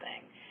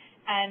something.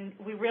 And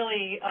we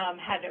really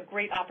had a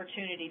great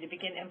opportunity to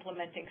begin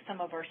implementing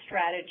some of our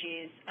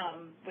strategies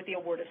with the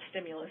award of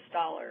stimulus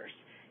dollars.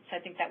 So I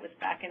think that was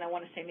back in, I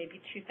want to say, maybe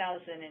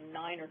 2009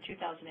 or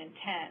 2010.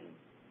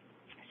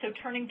 So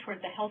turning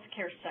toward the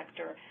healthcare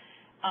sector,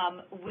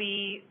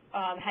 we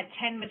had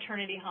 10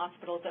 maternity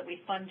hospitals that we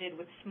funded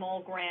with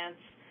small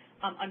grants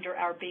under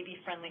our Baby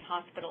Friendly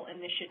Hospital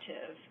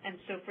initiative. And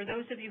so for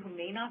those of you who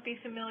may not be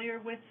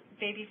familiar with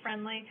Baby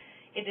Friendly,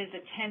 it is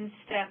a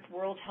 10-step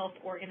World Health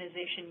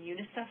Organization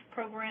UNICEF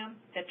program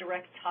that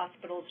directs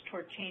hospitals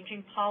toward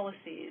changing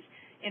policies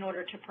in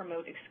order to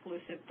promote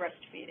exclusive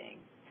breastfeeding.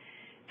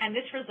 And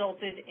this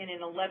resulted in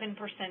an 11%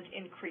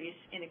 increase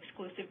in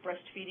exclusive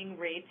breastfeeding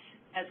rates,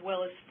 as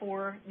well as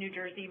 4 New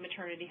Jersey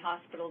maternity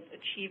hospitals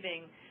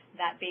achieving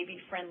that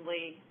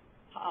baby-friendly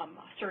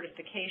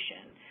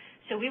certification.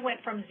 So we went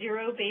from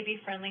 0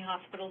 baby-friendly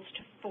hospitals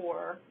to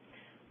 4,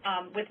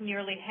 with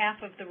nearly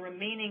half of the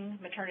remaining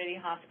maternity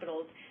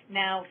hospitals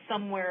now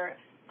somewhere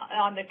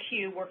on the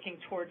queue working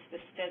towards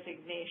this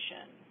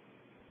designation.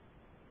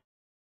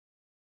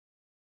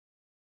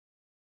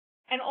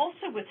 And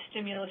also with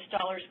stimulus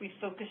dollars, we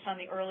focused on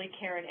the early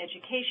care and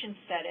education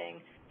setting,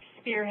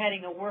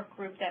 spearheading a work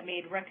group that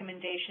made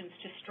recommendations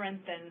to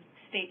strengthen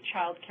state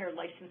child care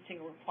licensing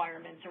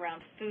requirements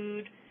around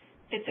food,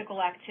 physical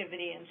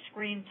activity, and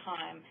screen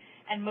time.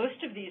 And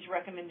most of these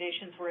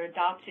recommendations were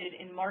adopted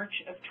in March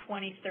of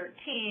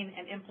 2013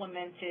 and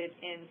implemented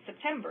in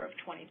September of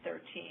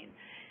 2013.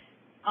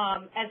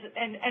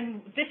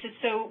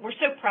 We're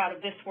so proud of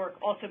this work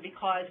also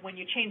because when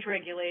you change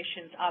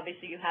regulations,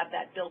 obviously you have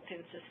that built-in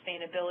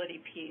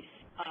sustainability piece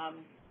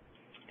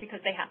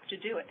because they have to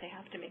do it. They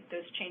have to make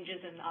those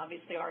changes, and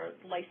obviously our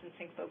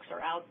licensing folks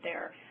are out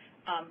there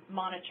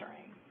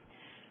monitoring.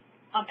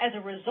 As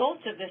a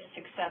result of this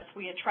success,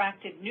 we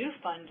attracted new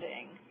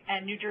funding,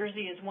 and New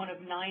Jersey is one of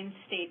 9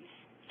 states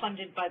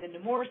funded by the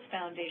Nemours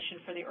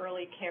Foundation for the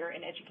Early Care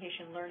and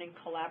Education Learning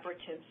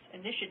Collaboratives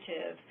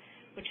Initiative,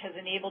 which has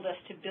enabled us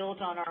to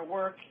build on our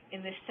work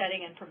in this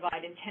setting and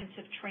provide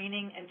intensive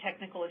training and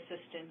technical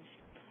assistance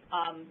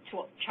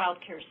to child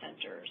care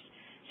centers.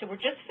 So we're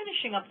just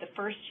finishing up the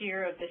first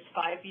year of this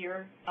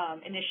 5-year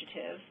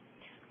initiative.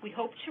 We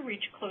hope to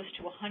reach close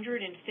to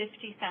 150,000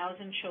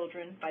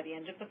 children by the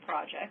end of the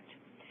project.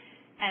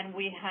 And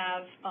we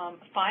have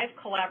 5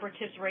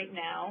 collaboratives right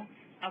now,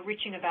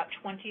 reaching about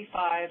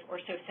 25 or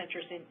so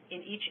centers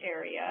in each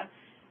area.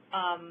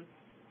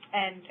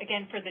 And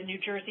again, for the New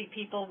Jersey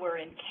people, we're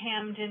in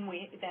Camden.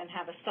 We then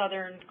have a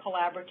southern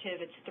collaborative.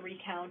 It's 3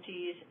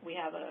 counties. We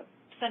have a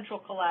central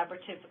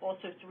collaborative,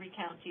 also 3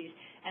 counties.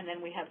 And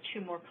then we have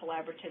 2 more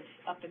collaboratives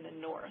up in the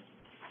north.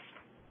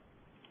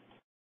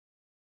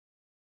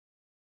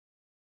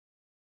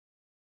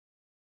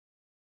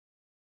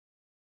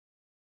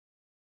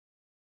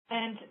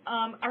 And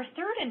our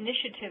third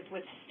initiative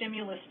with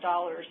stimulus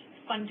dollars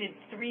funded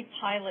 3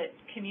 pilot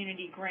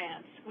community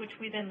grants, which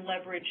we then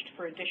leveraged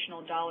for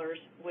additional dollars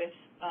with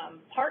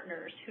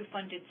partners who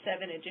funded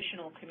 7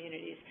 additional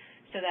communities,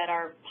 so that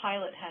our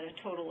pilot had a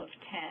total of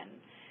 10.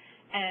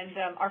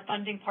 And our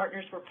funding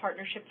partners were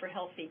Partnership for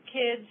Healthy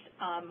Kids,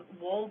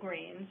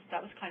 Walgreens, that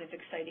was kind of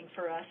exciting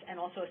for us, and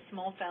also a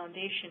small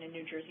foundation in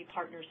New Jersey,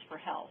 Partners for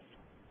Health.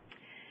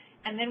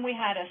 And then we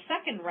had a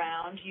second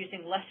round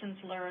using lessons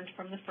learned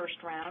from the first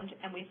round,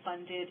 and we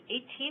funded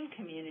 18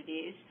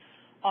 communities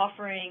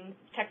offering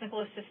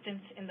technical assistance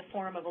in the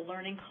form of a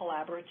learning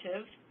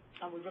collaborative.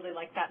 We really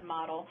like that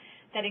model.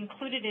 That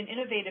included an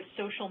innovative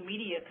social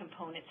media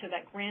component so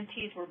that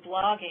grantees were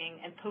blogging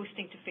and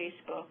posting to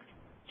Facebook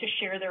to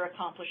share their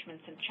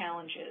accomplishments and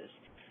challenges.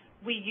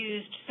 We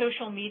used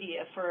social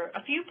media for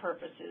a few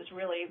purposes,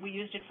 really. We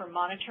used it for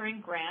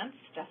monitoring grants,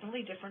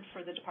 definitely different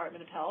for the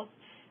Department of Health,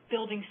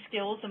 building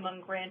skills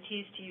among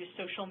grantees to use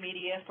social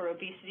media for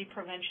obesity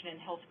prevention and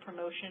health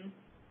promotion,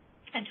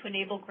 and to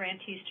enable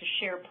grantees to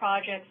share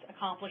projects,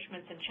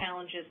 accomplishments, and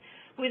challenges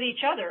with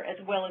each other as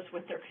well as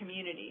with their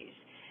communities.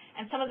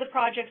 And some of the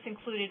projects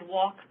included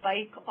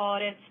walk-bike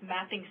audits,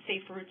 mapping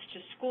safe routes to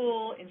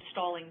school,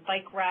 installing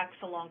bike racks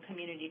along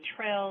community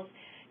trails,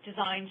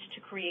 designs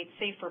to create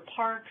safer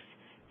parks,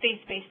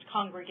 faith-based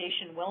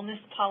congregation wellness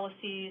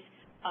policies,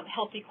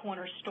 healthy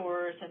corner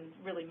stores, and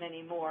really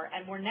many more.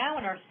 And we're now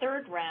in our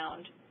third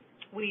round.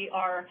 We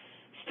are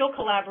still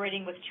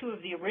collaborating with 2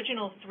 of the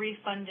original 3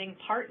 funding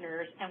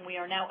partners, and we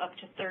are now up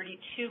to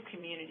 32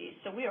 communities.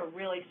 So we are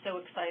really so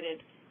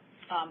excited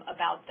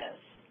about this.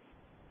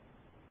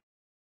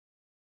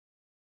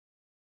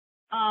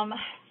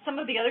 Some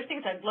of the other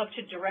things, I'd love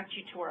to direct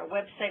you to our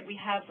website. We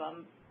have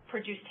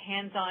produced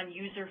hands-on,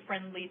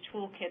 user-friendly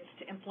toolkits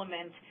to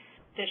implement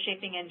the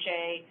Shaping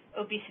NJ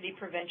obesity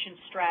prevention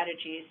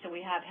strategies. So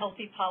we have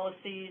healthy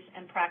policies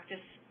and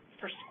practice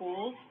for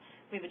schools.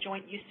 We have a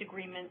joint use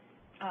agreement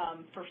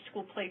for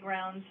school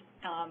playgrounds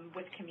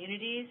with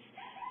communities.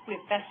 We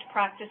have best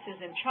practices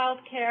in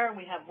childcare.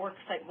 We have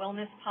worksite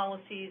wellness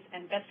policies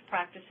and best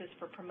practices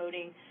for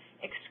promoting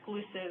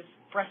exclusive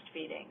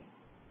breastfeeding.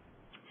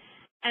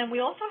 And we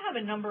also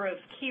have a number of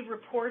key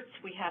reports.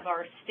 We have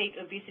our state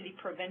obesity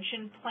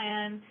prevention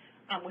plan,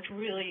 which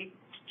really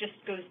just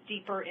goes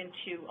deeper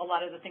into a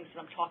lot of the things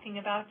that I'm talking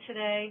about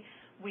today.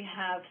 We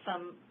have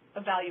some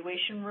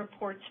evaluation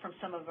reports from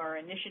some of our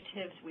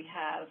initiatives. We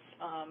have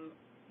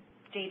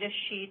data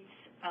sheets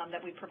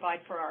that we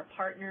provide for our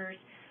partners,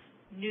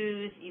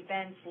 news,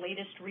 events,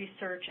 latest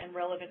research, and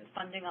relevant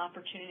funding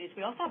opportunities.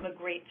 We also have a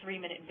great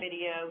 3-minute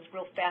video. It's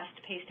real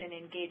fast-paced and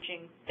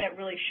engaging that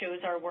really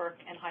shows our work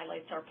and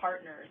highlights our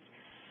partners.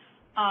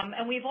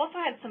 And we've also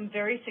had some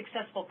very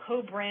successful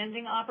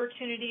co-branding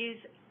opportunities.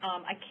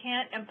 I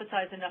can't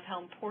emphasize enough how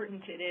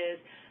important it is,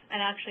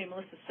 and actually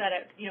Melissa said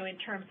it, in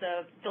terms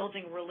of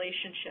building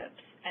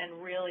relationships,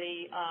 and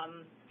really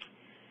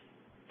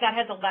that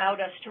has allowed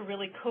us to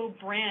really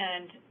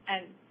co-brand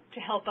and to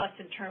help us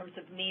in terms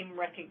of name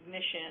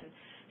recognition.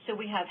 So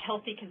we have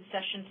healthy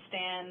concession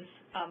stands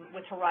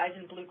with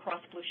Horizon Blue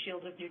Cross Blue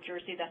Shield of New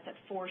Jersey. That's at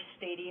 4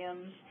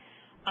 stadiums.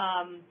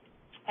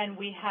 And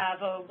we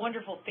have a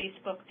wonderful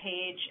Facebook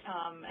page,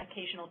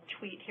 occasional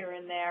tweet here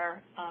and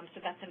there.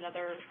 So that's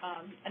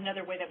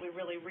another way that we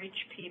really reach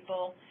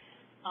people.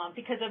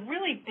 Because a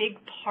really big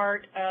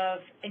part of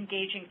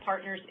engaging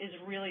partners is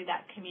really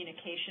that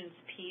communications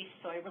piece.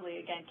 So I really,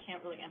 again,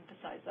 can't really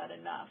emphasize that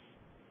enough.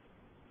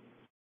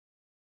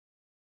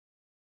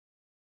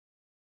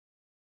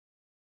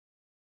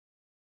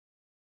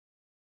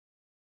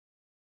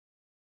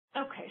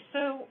 Okay,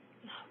 so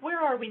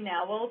where are we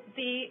now? Well,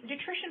 the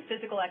Nutrition,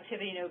 Physical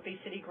Activity, and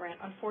Obesity Grant,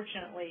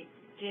 unfortunately,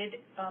 did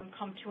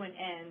come to an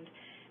end.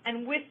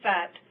 And with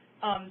that,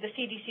 the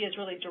CDC has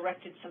really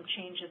directed some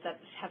changes that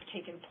have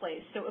taken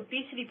place. So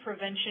obesity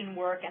prevention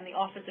work and the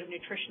Office of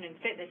Nutrition and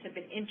Fitness have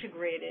been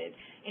integrated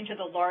into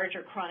the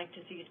larger Chronic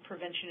Disease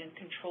Prevention and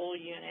Control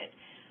Unit.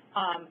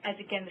 As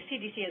again, the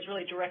CDC has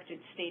really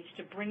directed states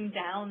to bring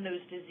down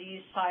those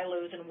disease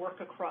silos and work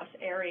across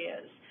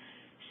areas.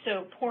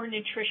 So poor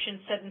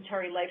nutrition,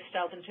 sedentary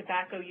lifestyles, and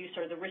tobacco use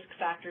are the risk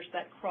factors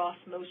that cross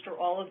most or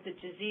all of the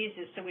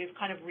diseases, so we've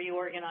kind of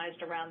reorganized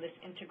around this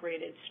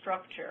integrated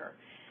structure.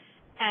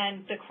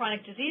 And the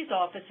Chronic Disease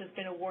Office has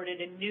been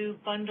awarded a new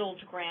bundled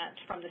grant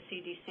from the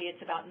CDC.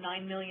 It's about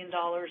 $9 million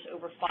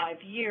over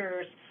 5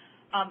 years,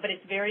 but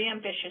it's very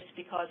ambitious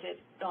because it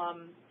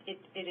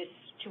is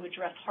to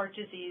address heart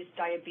disease,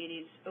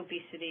 diabetes,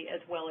 obesity,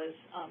 as well as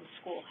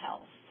school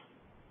health.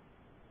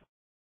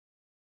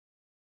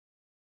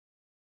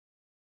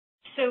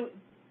 So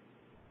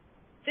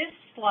this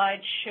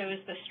slide shows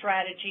the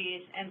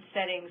strategies and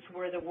settings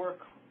where the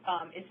work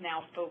is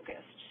now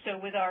focused. So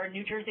with our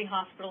New Jersey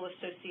Hospital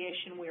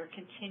Association, we are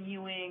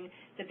continuing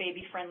the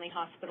Baby-Friendly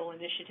Hospital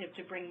Initiative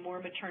to bring more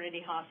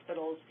maternity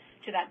hospitals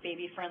to that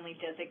baby-friendly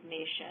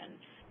designation.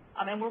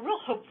 And we're real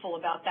hopeful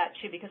about that,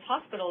 too, because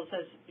hospitals,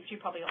 as you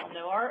probably all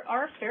know,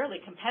 are fairly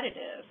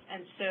competitive.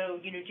 And so,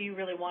 do you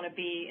really want to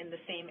be in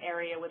the same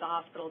area with a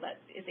hospital that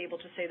is able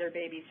to say they're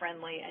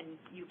baby-friendly and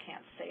you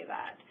can't say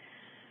that?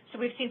 So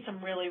we've seen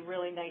some really,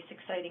 really nice,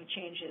 exciting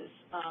changes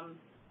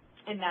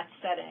in that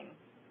setting.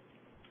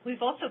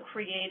 We've also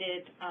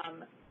created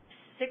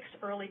 6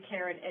 early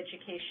care and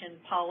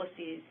education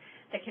policies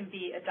that can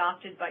be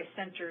adopted by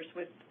centers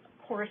with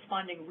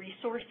corresponding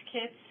resource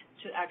kits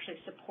to actually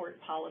support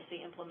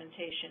policy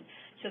implementation.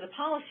 So the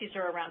policies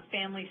are around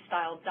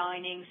family-style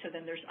dining, so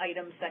then there's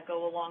items that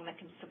go along that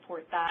can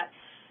support that,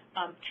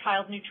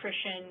 child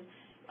nutrition,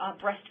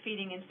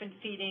 breastfeeding, infant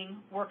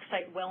feeding,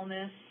 worksite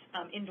wellness,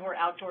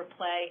 indoor-outdoor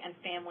play, and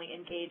family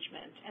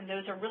engagement. And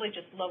those are really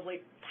just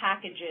lovely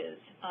packages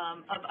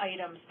of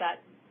items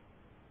that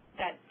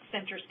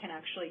centers can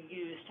actually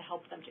use to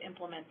help them to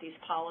implement these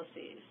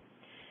policies.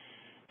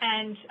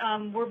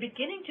 And we're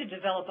beginning to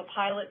develop a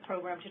pilot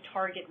program to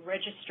target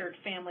registered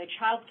family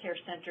child care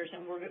centers,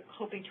 and we're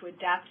hoping to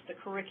adapt the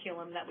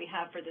curriculum that we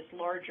have for this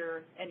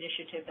larger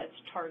initiative that's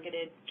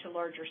targeted to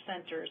larger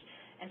centers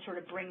and sort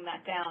of bring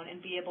that down and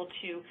be able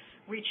to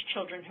reach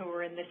children who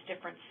are in this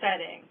different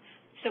setting.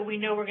 So we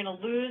know we're going to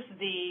lose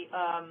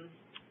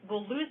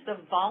we'll lose the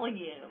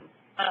volume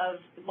of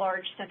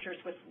large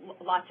centers with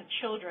lots of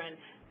children,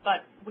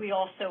 but we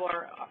also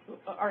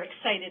are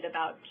excited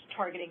about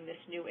targeting this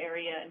new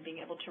area and being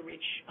able to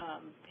reach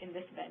in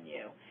this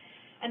venue.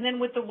 And then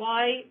with the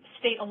Y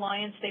State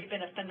Alliance, they've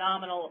been a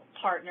phenomenal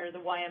partner. The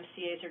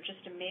YMCAs are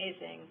just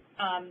amazing.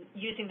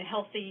 Using the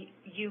Healthy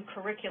U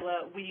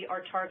curricula, we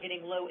are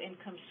targeting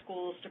low-income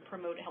schools to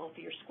promote a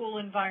healthier school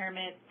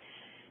environment.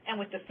 And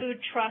with the Food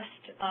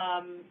Trust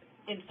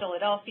in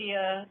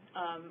Philadelphia,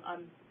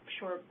 I'm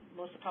sure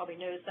Melissa probably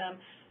knows them,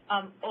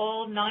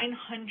 all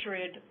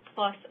 900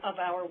 plus of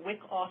our WIC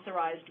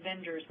authorized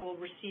vendors will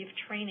receive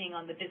training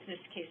on the business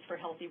case for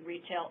healthy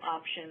retail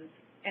options,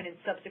 and in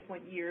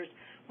subsequent years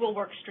we'll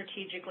work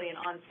strategically and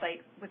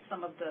on-site with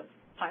some of the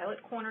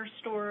pilot corner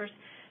stores.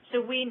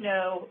 So we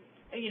know,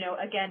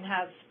 again,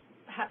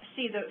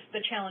 see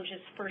the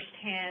challenges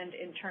firsthand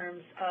in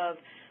terms of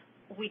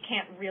we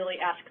can't really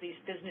ask these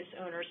business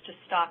owners to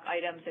stock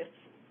items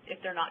if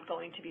they're not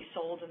going to be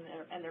sold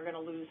and they're going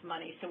to lose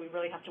money. So we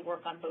really have to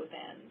work on both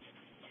ends.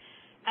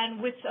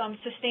 And with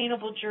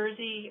Sustainable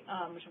Jersey,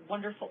 which is a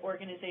wonderful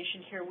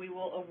organization here, we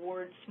will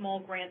award small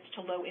grants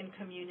to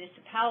low-income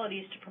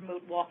municipalities to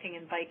promote walking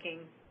and biking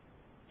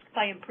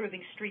by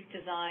improving street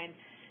design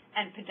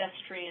and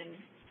pedestrian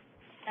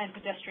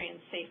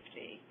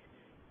safety.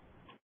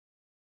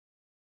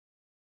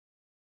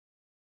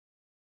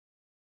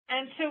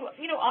 And so,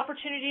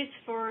 opportunities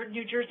for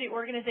New Jersey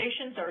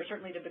organizations are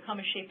certainly to become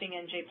a Shaping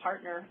NJ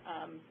partner.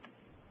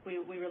 We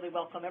really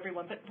welcome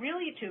everyone, but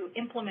really to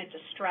implement a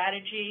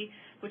strategy,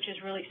 which is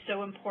really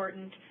so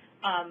important.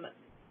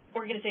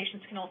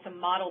 Organizations can also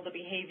model the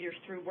behavior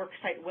through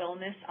worksite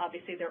wellness.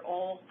 Obviously, they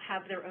all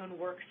have their own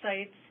work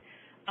sites.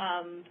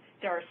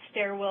 There are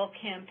stairwell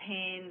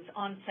campaigns,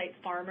 on-site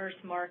farmers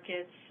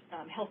markets,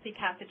 healthy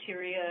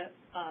cafeteria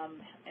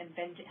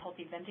and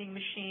healthy vending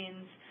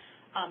machines,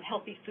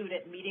 healthy food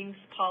at meetings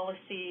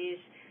policies,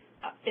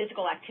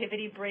 physical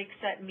activity breaks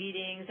at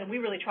meetings, and we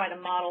really try to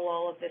model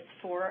all of this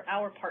for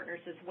our partners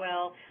as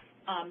well.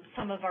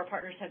 Some of our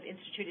partners have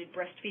instituted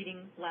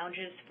breastfeeding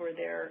lounges for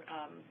their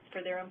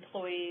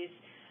employees,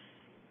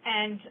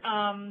 and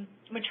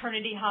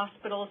maternity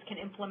hospitals can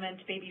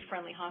implement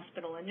baby-friendly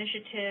hospital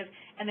initiative,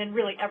 and then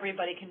really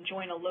everybody can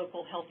join a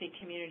local healthy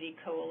community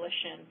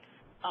coalition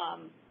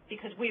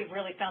because we've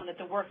really found that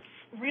the work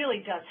really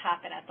does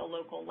happen at the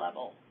local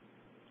level.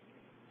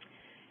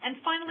 And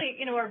finally,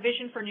 our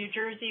vision for New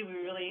Jersey,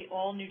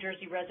 all New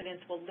Jersey residents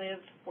will live,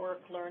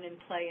 work, learn, and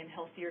play in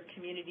healthier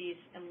communities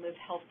and live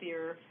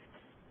healthier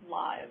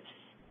lives.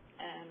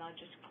 And I'll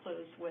just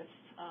close with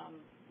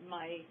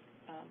my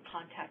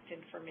contact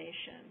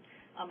information.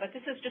 But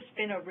this has just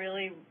been a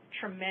really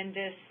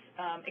tremendous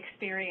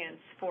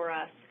experience for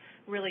us,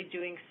 really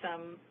doing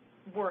some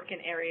work in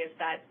areas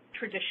that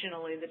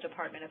traditionally the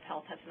Department of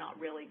Health has not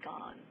really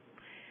gone.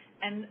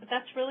 And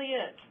that's really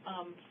it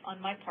on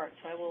my part,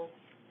 so I will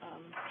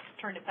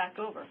turn it back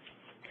over.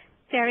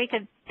 Very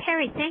good.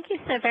 Perry, thank you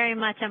so very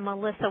much. And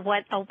Melissa,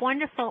 what a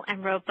wonderful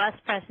and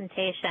robust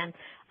presentation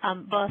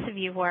both of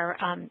you were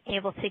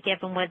able to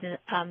give, and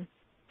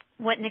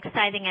what an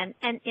exciting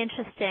and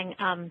interesting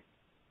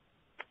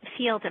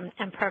field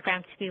and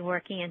program to be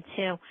working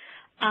into.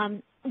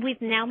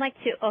 We'd now like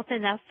to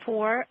open up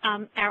for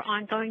our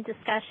ongoing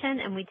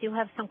discussion, and we do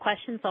have some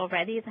questions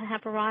already that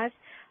have arrived.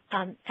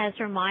 As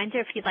a reminder,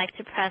 if you'd like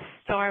to press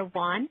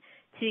 *1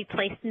 to be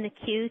placed in the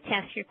queue to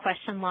ask your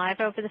question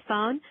live over the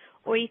phone,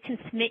 or you can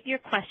submit your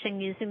question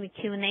using the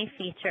Q&A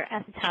feature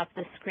at the top of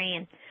the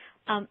screen.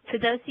 For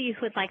those of you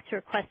who would like to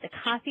request a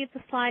copy of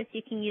the slides,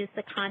 you can use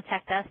the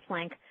Contact Us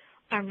link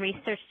on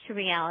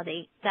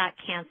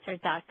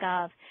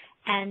researchtoreality.cancer.gov.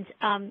 And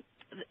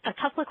a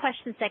couple of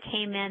questions that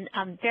came in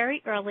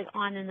very early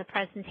on in the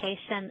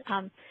presentation,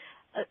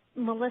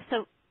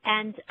 Melissa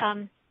and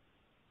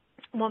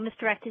one was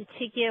directed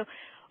to you.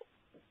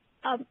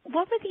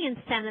 What were the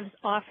incentives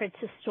offered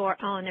to store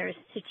owners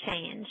to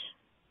change?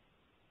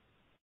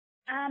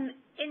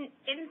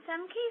 In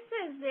some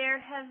cases,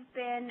 there have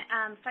been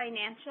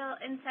financial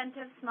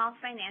incentives, small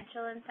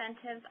financial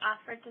incentives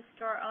offered to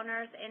store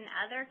owners. In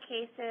other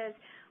cases,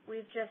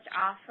 we've just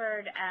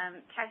offered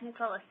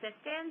technical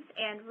assistance,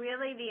 and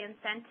really the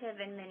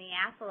incentive in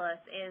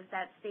Minneapolis is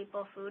that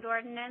staple food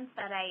ordinance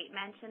that I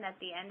mentioned at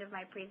the end of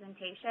my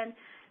presentation,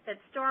 that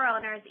store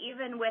owners,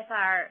 even with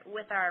our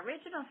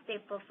original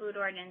staple food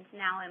ordinance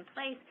now in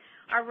place,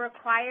 are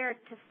required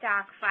to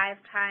stock 5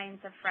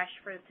 kinds of fresh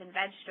fruits and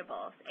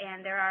vegetables.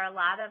 And there are a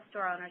lot of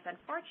store owners,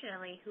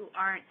 unfortunately, who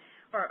aren't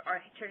or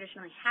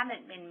traditionally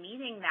haven't been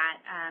meeting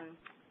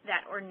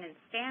that ordinance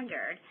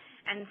standard.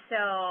 And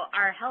so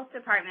our health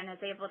department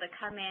is able to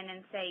come in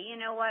and say, you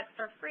know what,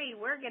 for free,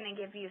 we're going to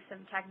give you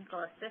some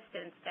technical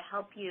assistance to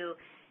help you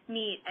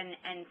meet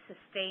and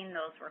sustain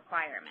those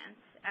requirements.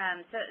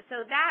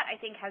 So that, I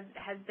think, has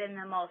been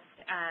the most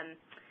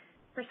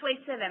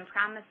persuasive and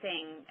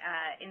promising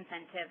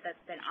incentive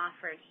that's been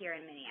offered here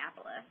in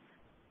Minneapolis.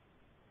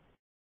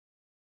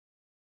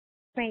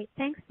 Great.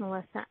 Thanks,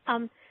 Melissa.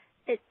 And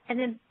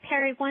then,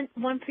 Perry,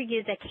 one for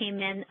you that came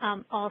in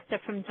also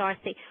from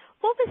Darcy.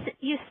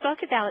 You spoke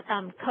about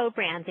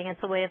co-branding as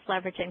a way of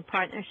leveraging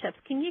partnerships.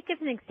 Can you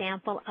give an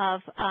example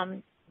of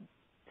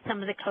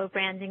some of the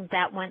co-branding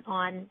that went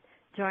on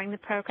during the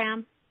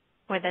program,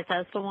 or that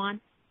does go on?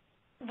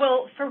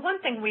 Well, for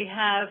one thing, we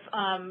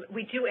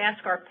do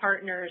ask our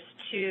partners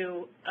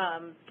to,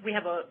 we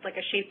have a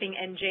Shaping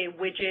NJ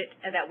widget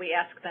that we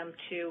ask them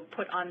to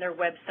put on their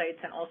websites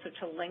and also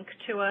to link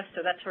to us.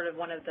 So that's sort of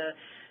one of the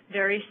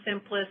very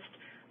simplest.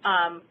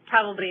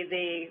 Probably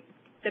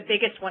the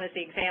biggest one is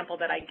the example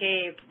that I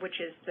gave, which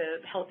is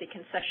the healthy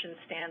concession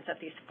stands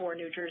at these 4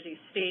 New Jersey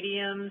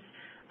stadiums,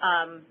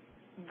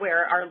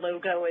 where our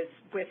logo is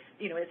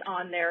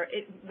on there,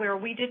 where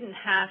we didn't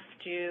have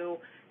to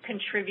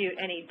contribute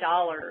any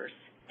dollars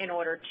in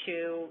order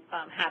to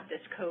have this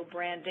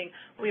co-branding.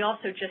 We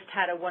also just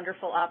had a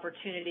wonderful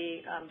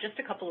opportunity just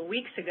a couple of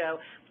weeks ago.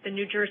 The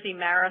New Jersey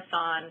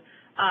Marathon,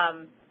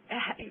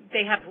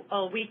 they have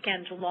a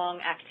weekend-long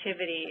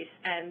activities,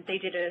 and they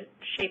did a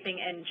Shaping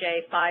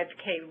NJ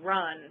 5K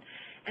run.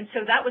 And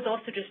so that was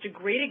also just a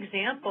great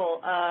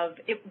example of,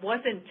 it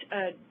wasn't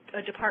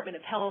a Department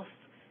of Health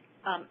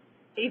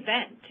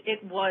event.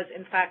 It was,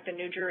 in fact, the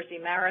New Jersey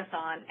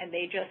Marathon, and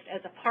they just,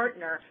 as a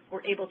partner,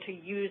 were able to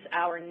use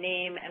our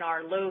name and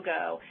our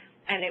logo,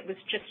 and it was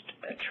just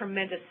a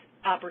tremendous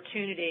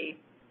opportunity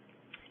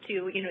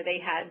to,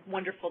 they had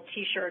wonderful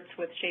T-shirts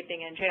with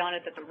Shaping NJ on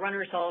it that the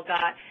runners all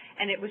got,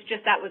 and it was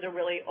just, that was a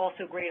really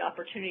also great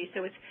opportunity.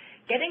 So it's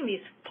getting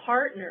these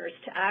partners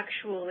to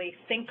actually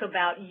think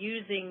about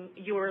using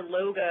your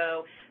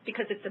logo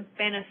because it's a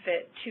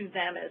benefit to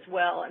them as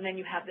well, and then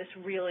you have this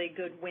really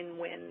good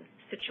win-win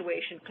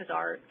situation because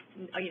our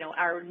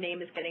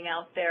name is getting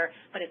out there,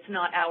 but it's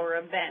not our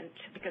event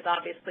because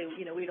obviously,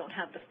 we don't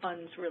have the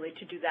funds really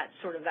to do that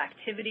sort of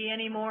activity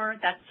anymore.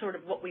 That's sort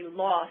of what we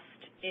lost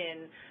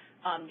in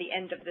the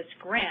end of this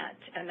grant,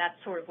 and that's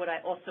sort of what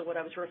I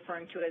was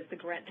referring to as the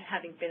grant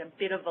having been a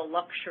bit of a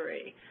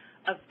luxury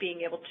of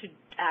being able to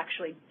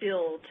actually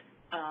build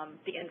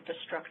the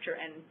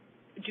infrastructure and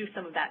do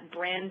some of that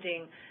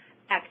branding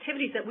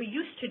activities that we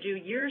used to do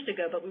years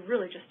ago, but we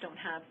really just don't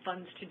have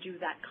funds to do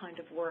that kind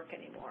of work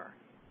anymore.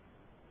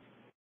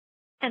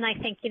 And I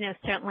think,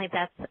 certainly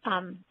that's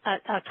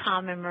a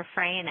common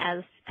refrain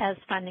as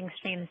funding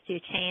streams do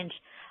change.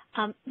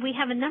 We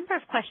have a number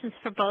of questions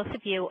for both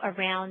of you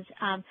around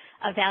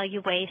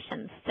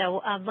evaluations.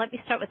 So let me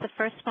start with the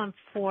first one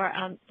for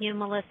you,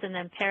 Melissa, and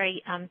then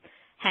Perry,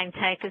 hang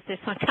tight because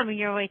there's one coming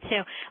your way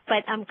too.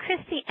 But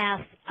Christy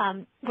asks,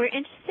 we're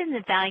interested in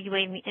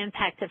evaluating the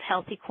impact of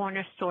healthy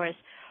corner stores.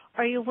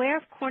 Are you aware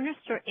of corner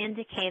store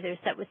indicators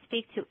that would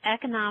speak to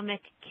economic,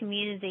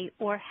 community,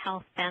 or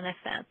health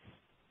benefits?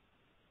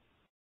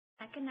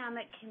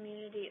 Economic,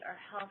 community, or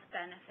health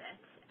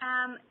benefits.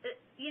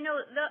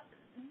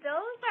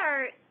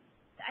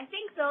 I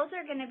think those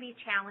are going to be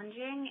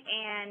challenging,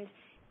 and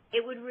it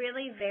would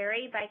really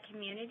vary by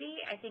community,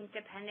 I think,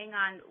 depending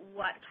on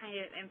what kind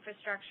of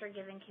infrastructure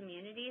given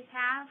communities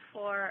have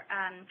for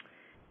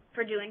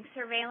doing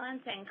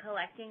surveillance and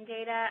collecting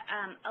data.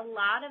 A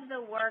lot of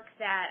the work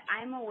that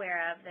I'm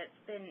aware of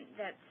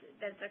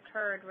that's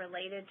occurred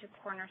related to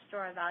corner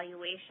store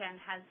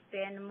evaluation has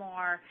been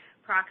more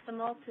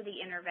proximal to the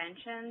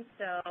intervention,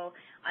 so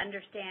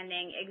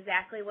understanding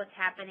exactly what's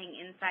happening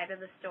inside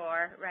of the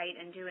store, right,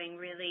 and doing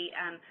really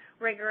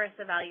rigorous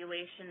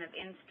evaluation of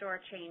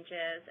in-store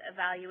changes,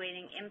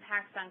 evaluating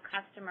impacts on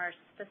customers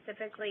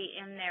specifically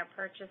in their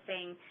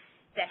purchasing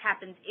that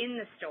happens in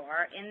the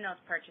store, in those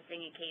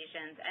purchasing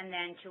occasions, and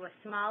then to a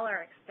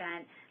smaller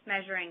extent,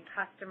 measuring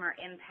customer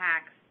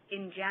impacts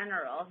in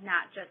general,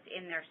 not just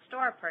in their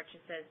store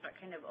purchases, but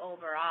kind of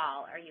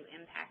overall, are you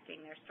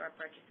impacting their store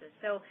purchases?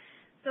 So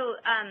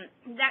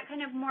that kind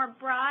of more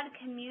broad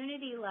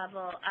community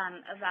level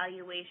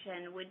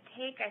evaluation would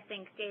take, I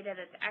think, data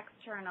that's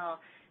external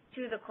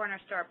to the corner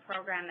store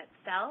program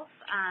itself.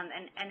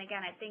 And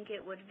again, I think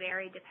it would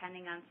vary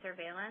depending on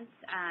surveillance.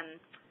 I'm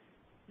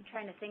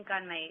trying to think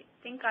on my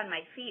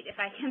feet if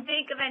I can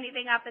think of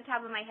anything off the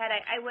top of my head.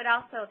 I would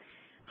also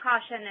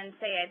caution and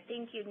say I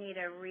think you'd need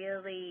a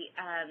really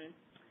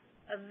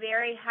a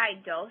very high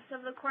dose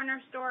of the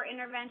corner store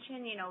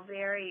intervention,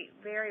 very,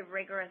 very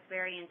rigorous,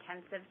 very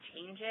intensive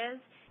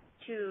changes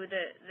to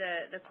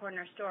the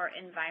corner store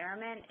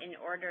environment in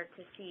order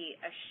to see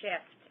a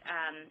shift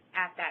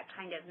at that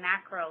kind of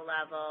macro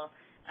level,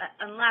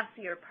 unless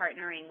you're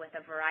partnering with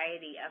a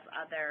variety of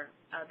other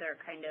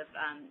kind of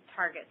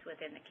targets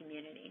within the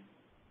community.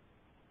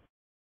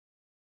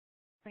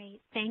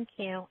 Great, thank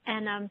you.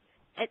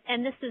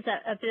 And this is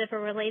a bit of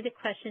a related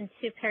question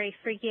too, Perry,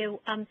 for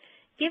you.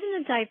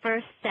 Given the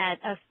diverse set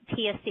of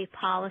PSE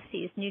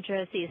policies New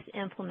Jersey is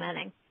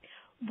implementing,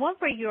 what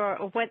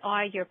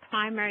are your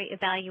primary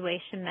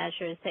evaluation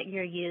measures that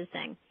you're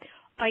using?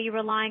 Are you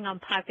relying on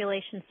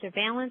population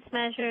surveillance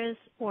measures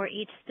or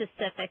each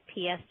specific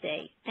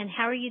PSE? And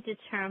how are you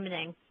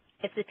determining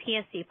if the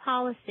PSE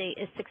policy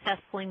is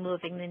successfully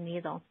moving the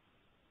needle?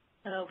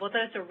 Well,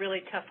 those are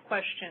really tough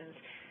questions.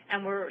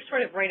 And we're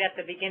sort of right at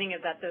the beginning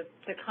of that. The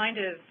kind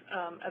of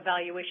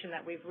evaluation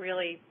that we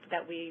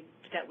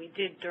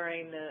did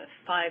during the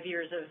 5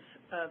 years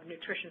of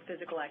nutrition,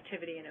 physical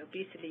activity, and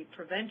obesity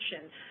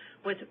prevention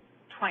was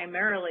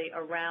primarily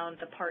around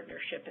the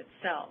partnership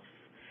itself.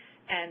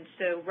 And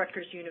so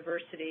Rutgers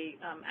University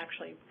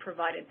actually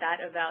provided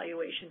that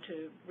evaluation to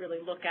really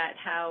look at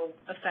how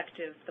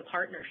effective the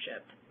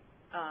partnership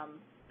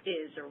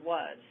is or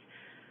was.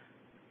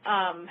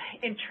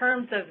 In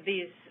terms of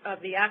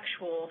the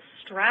actual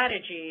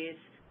strategies,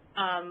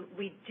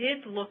 we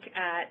did look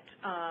at,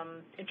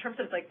 in terms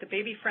of like the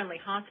baby-friendly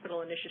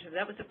hospital initiative,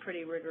 that was a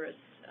pretty rigorous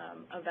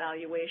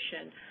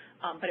evaluation,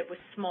 but it was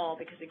small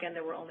because, again,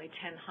 there were only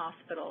 10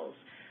 hospitals.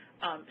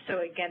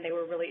 So, again, they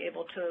were really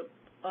able to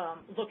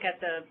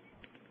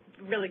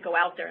really go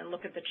out there and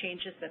look at the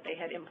changes that they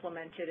had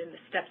implemented, and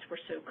the steps were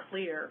so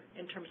clear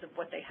in terms of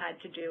what they had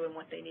to do and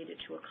what they needed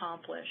to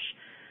accomplish.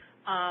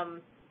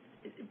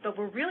 But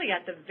we're really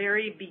at the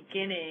very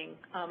beginning,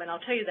 and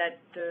I'll tell you that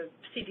the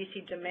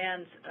CDC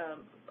demands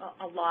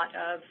a lot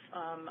of,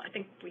 I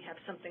think we have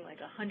something like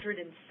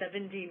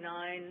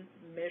 179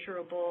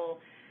 measurable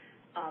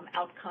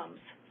outcomes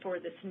for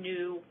this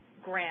new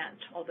grant,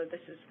 although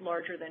this is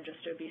larger than just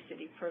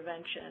obesity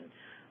prevention.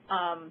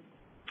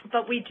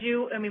 But we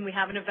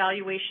have an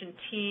evaluation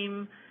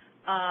team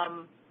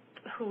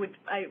who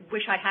I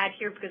wish I had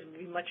here because it would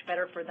be much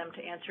better for them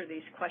to answer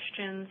these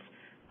questions.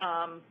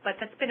 But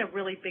that's been a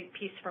really big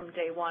piece from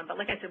day one. But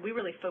like I said, we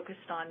really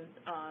focused on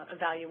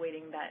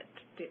evaluating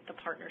the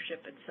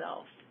partnership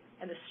itself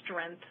and the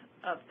strength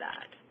of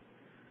that.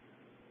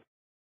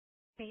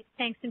 Great.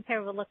 Thanks, and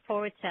Perry, we'll look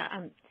forward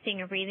to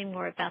seeing and reading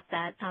more about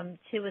that,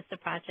 too, as the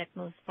project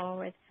moves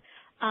forward.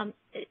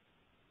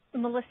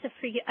 Melissa,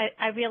 for you,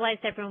 I realize,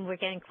 everyone, we're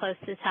getting close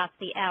to the top of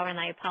the hour, and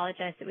I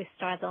apologize that we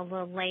started a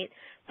little late.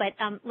 But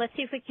let's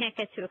see if we can't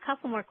get to a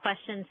couple more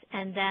questions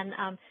and then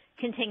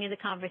continue the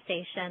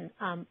conversation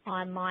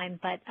online.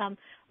 But,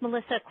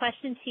 Melissa, a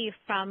question to you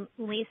from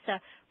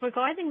Lisa.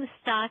 Regarding the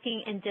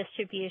stocking and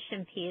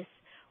distribution piece,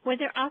 were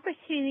there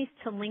opportunities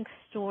to link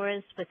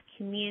stores with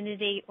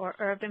community or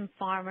urban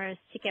farmers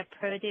to get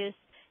produce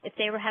if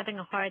they were having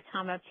a hard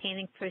time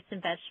obtaining fruits and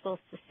vegetables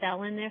to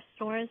sell in their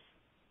stores?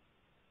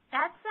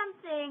 That's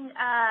something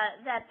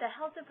that the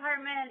health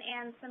department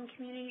and some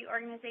community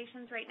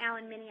organizations right now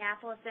in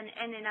Minneapolis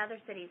and in other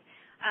cities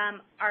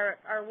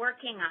are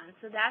working on.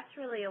 So that's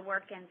really a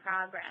work in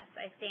progress.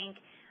 I think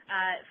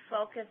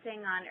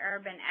focusing on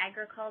urban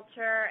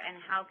agriculture and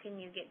how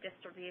can you get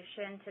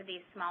distribution to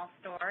these small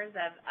stores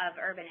of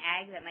urban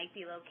ag that might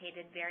be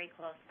located very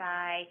close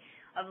by,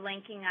 of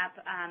linking up,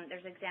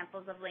 there's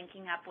examples of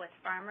linking up with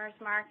farmers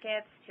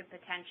markets to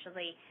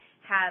potentially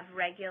have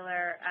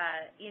regular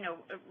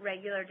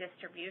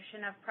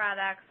distribution of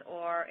products,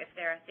 or if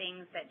there are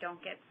things that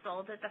don't get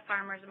sold at the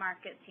farmers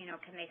markets,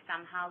 can they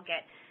somehow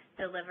get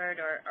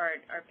delivered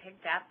or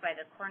picked up by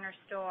the corner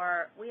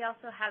store. We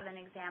also have an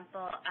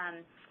example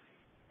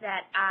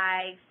that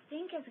I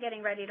think is getting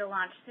ready to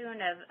launch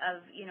soon of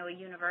a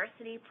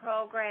university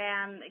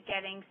program,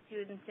 getting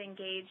students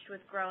engaged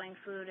with growing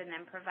food and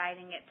then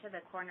providing it to the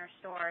corner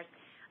stores.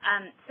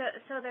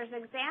 So there's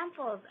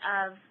examples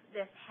of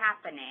this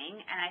happening,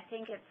 and I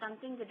think it's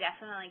something to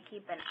definitely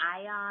keep an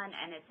eye on,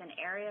 and it's an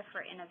area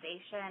for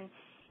innovation.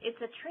 It's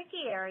a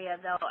tricky area,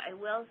 though, I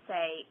will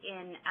say,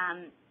 in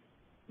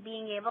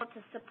being able to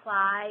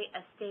supply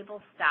a stable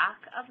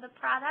stock of the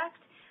product.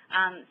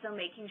 So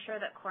making sure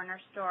that corner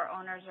store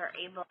owners are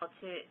able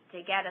to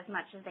get as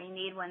much as they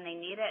need when they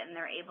need it, and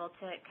they're able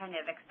to kind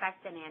of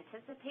expect and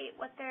anticipate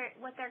what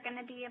they're going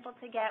to be able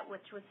to get,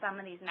 which with some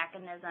of these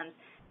mechanisms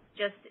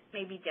just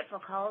may be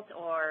difficult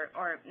or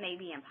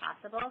maybe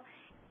impossible.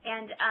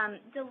 And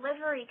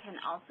delivery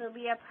can also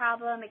be a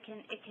problem. It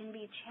can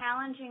be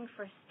challenging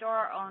for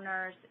store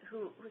owners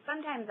who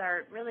sometimes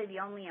are really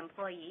the only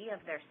employee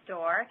of their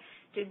store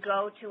to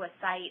go to a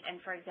site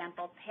and, for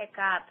example, pick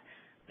up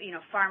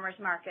farmers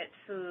market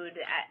food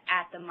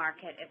at the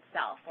market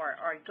itself, or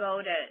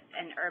go to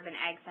an urban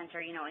ag center,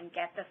 and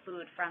get the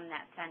food from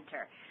that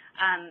center.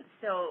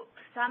 So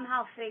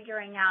somehow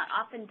figuring out,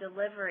 often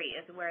delivery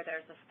is where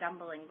there's a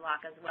stumbling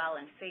block as well,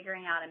 and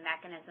figuring out a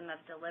mechanism of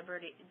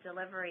delivery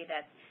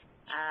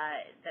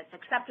that's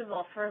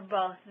acceptable for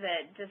both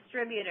the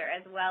distributor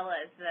as well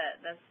as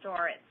the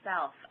store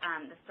itself,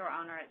 the store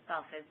owner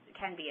itself,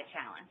 can be a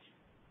challenge.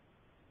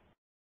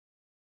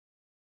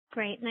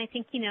 Great, and I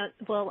think,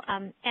 we'll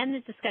end the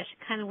discussion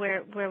kind of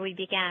where we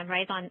began,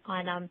 right, on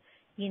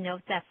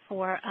that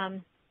for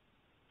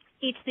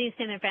each of these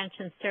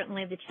interventions,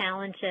 certainly the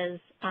challenges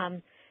are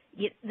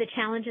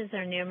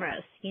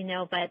numerous,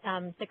 but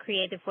the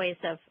creative ways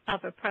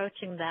of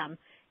approaching them,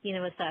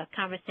 is a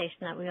conversation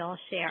that we all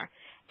share.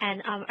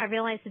 And I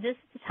realize that this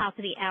is the top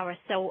of the hour,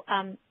 so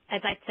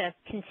I'd like to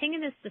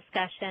continue this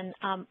discussion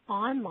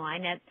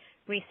online at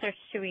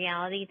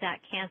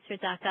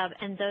researchtoreality.cancer.gov,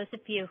 and those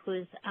of you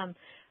whose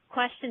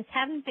questions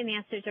haven't been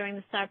answered during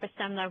the cyber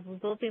seminar, we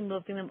will be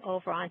moving them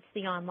over onto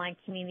the online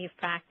community of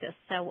practice.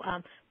 So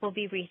we'll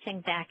be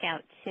reaching back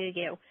out to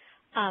you.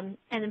 And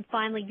then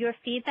finally, your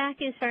feedback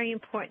is very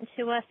important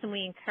to us, and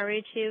we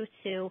encourage you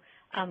to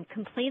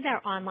complete our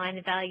online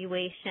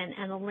evaluation,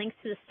 and the link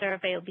to the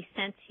survey will be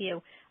sent to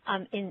you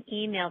in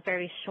email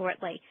very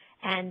shortly.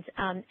 And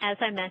as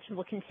I mentioned,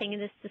 we'll continue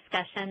this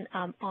discussion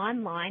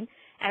online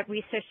at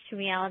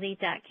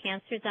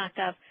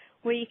researchtoreality.cancer.gov,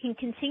 where you can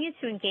continue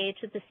to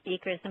engage with the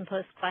speakers and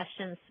pose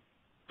questions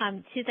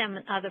to them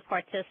and other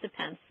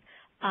participants.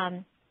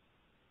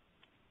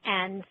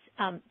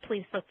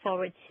 Please look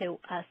forward to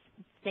us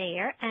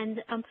there.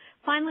 And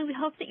finally, we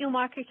hope that you'll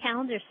mark your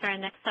calendars for our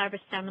next cyber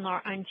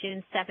seminar on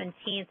June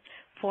 17th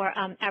for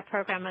our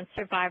program on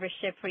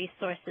survivorship,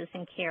 resources,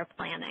 and care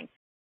planning.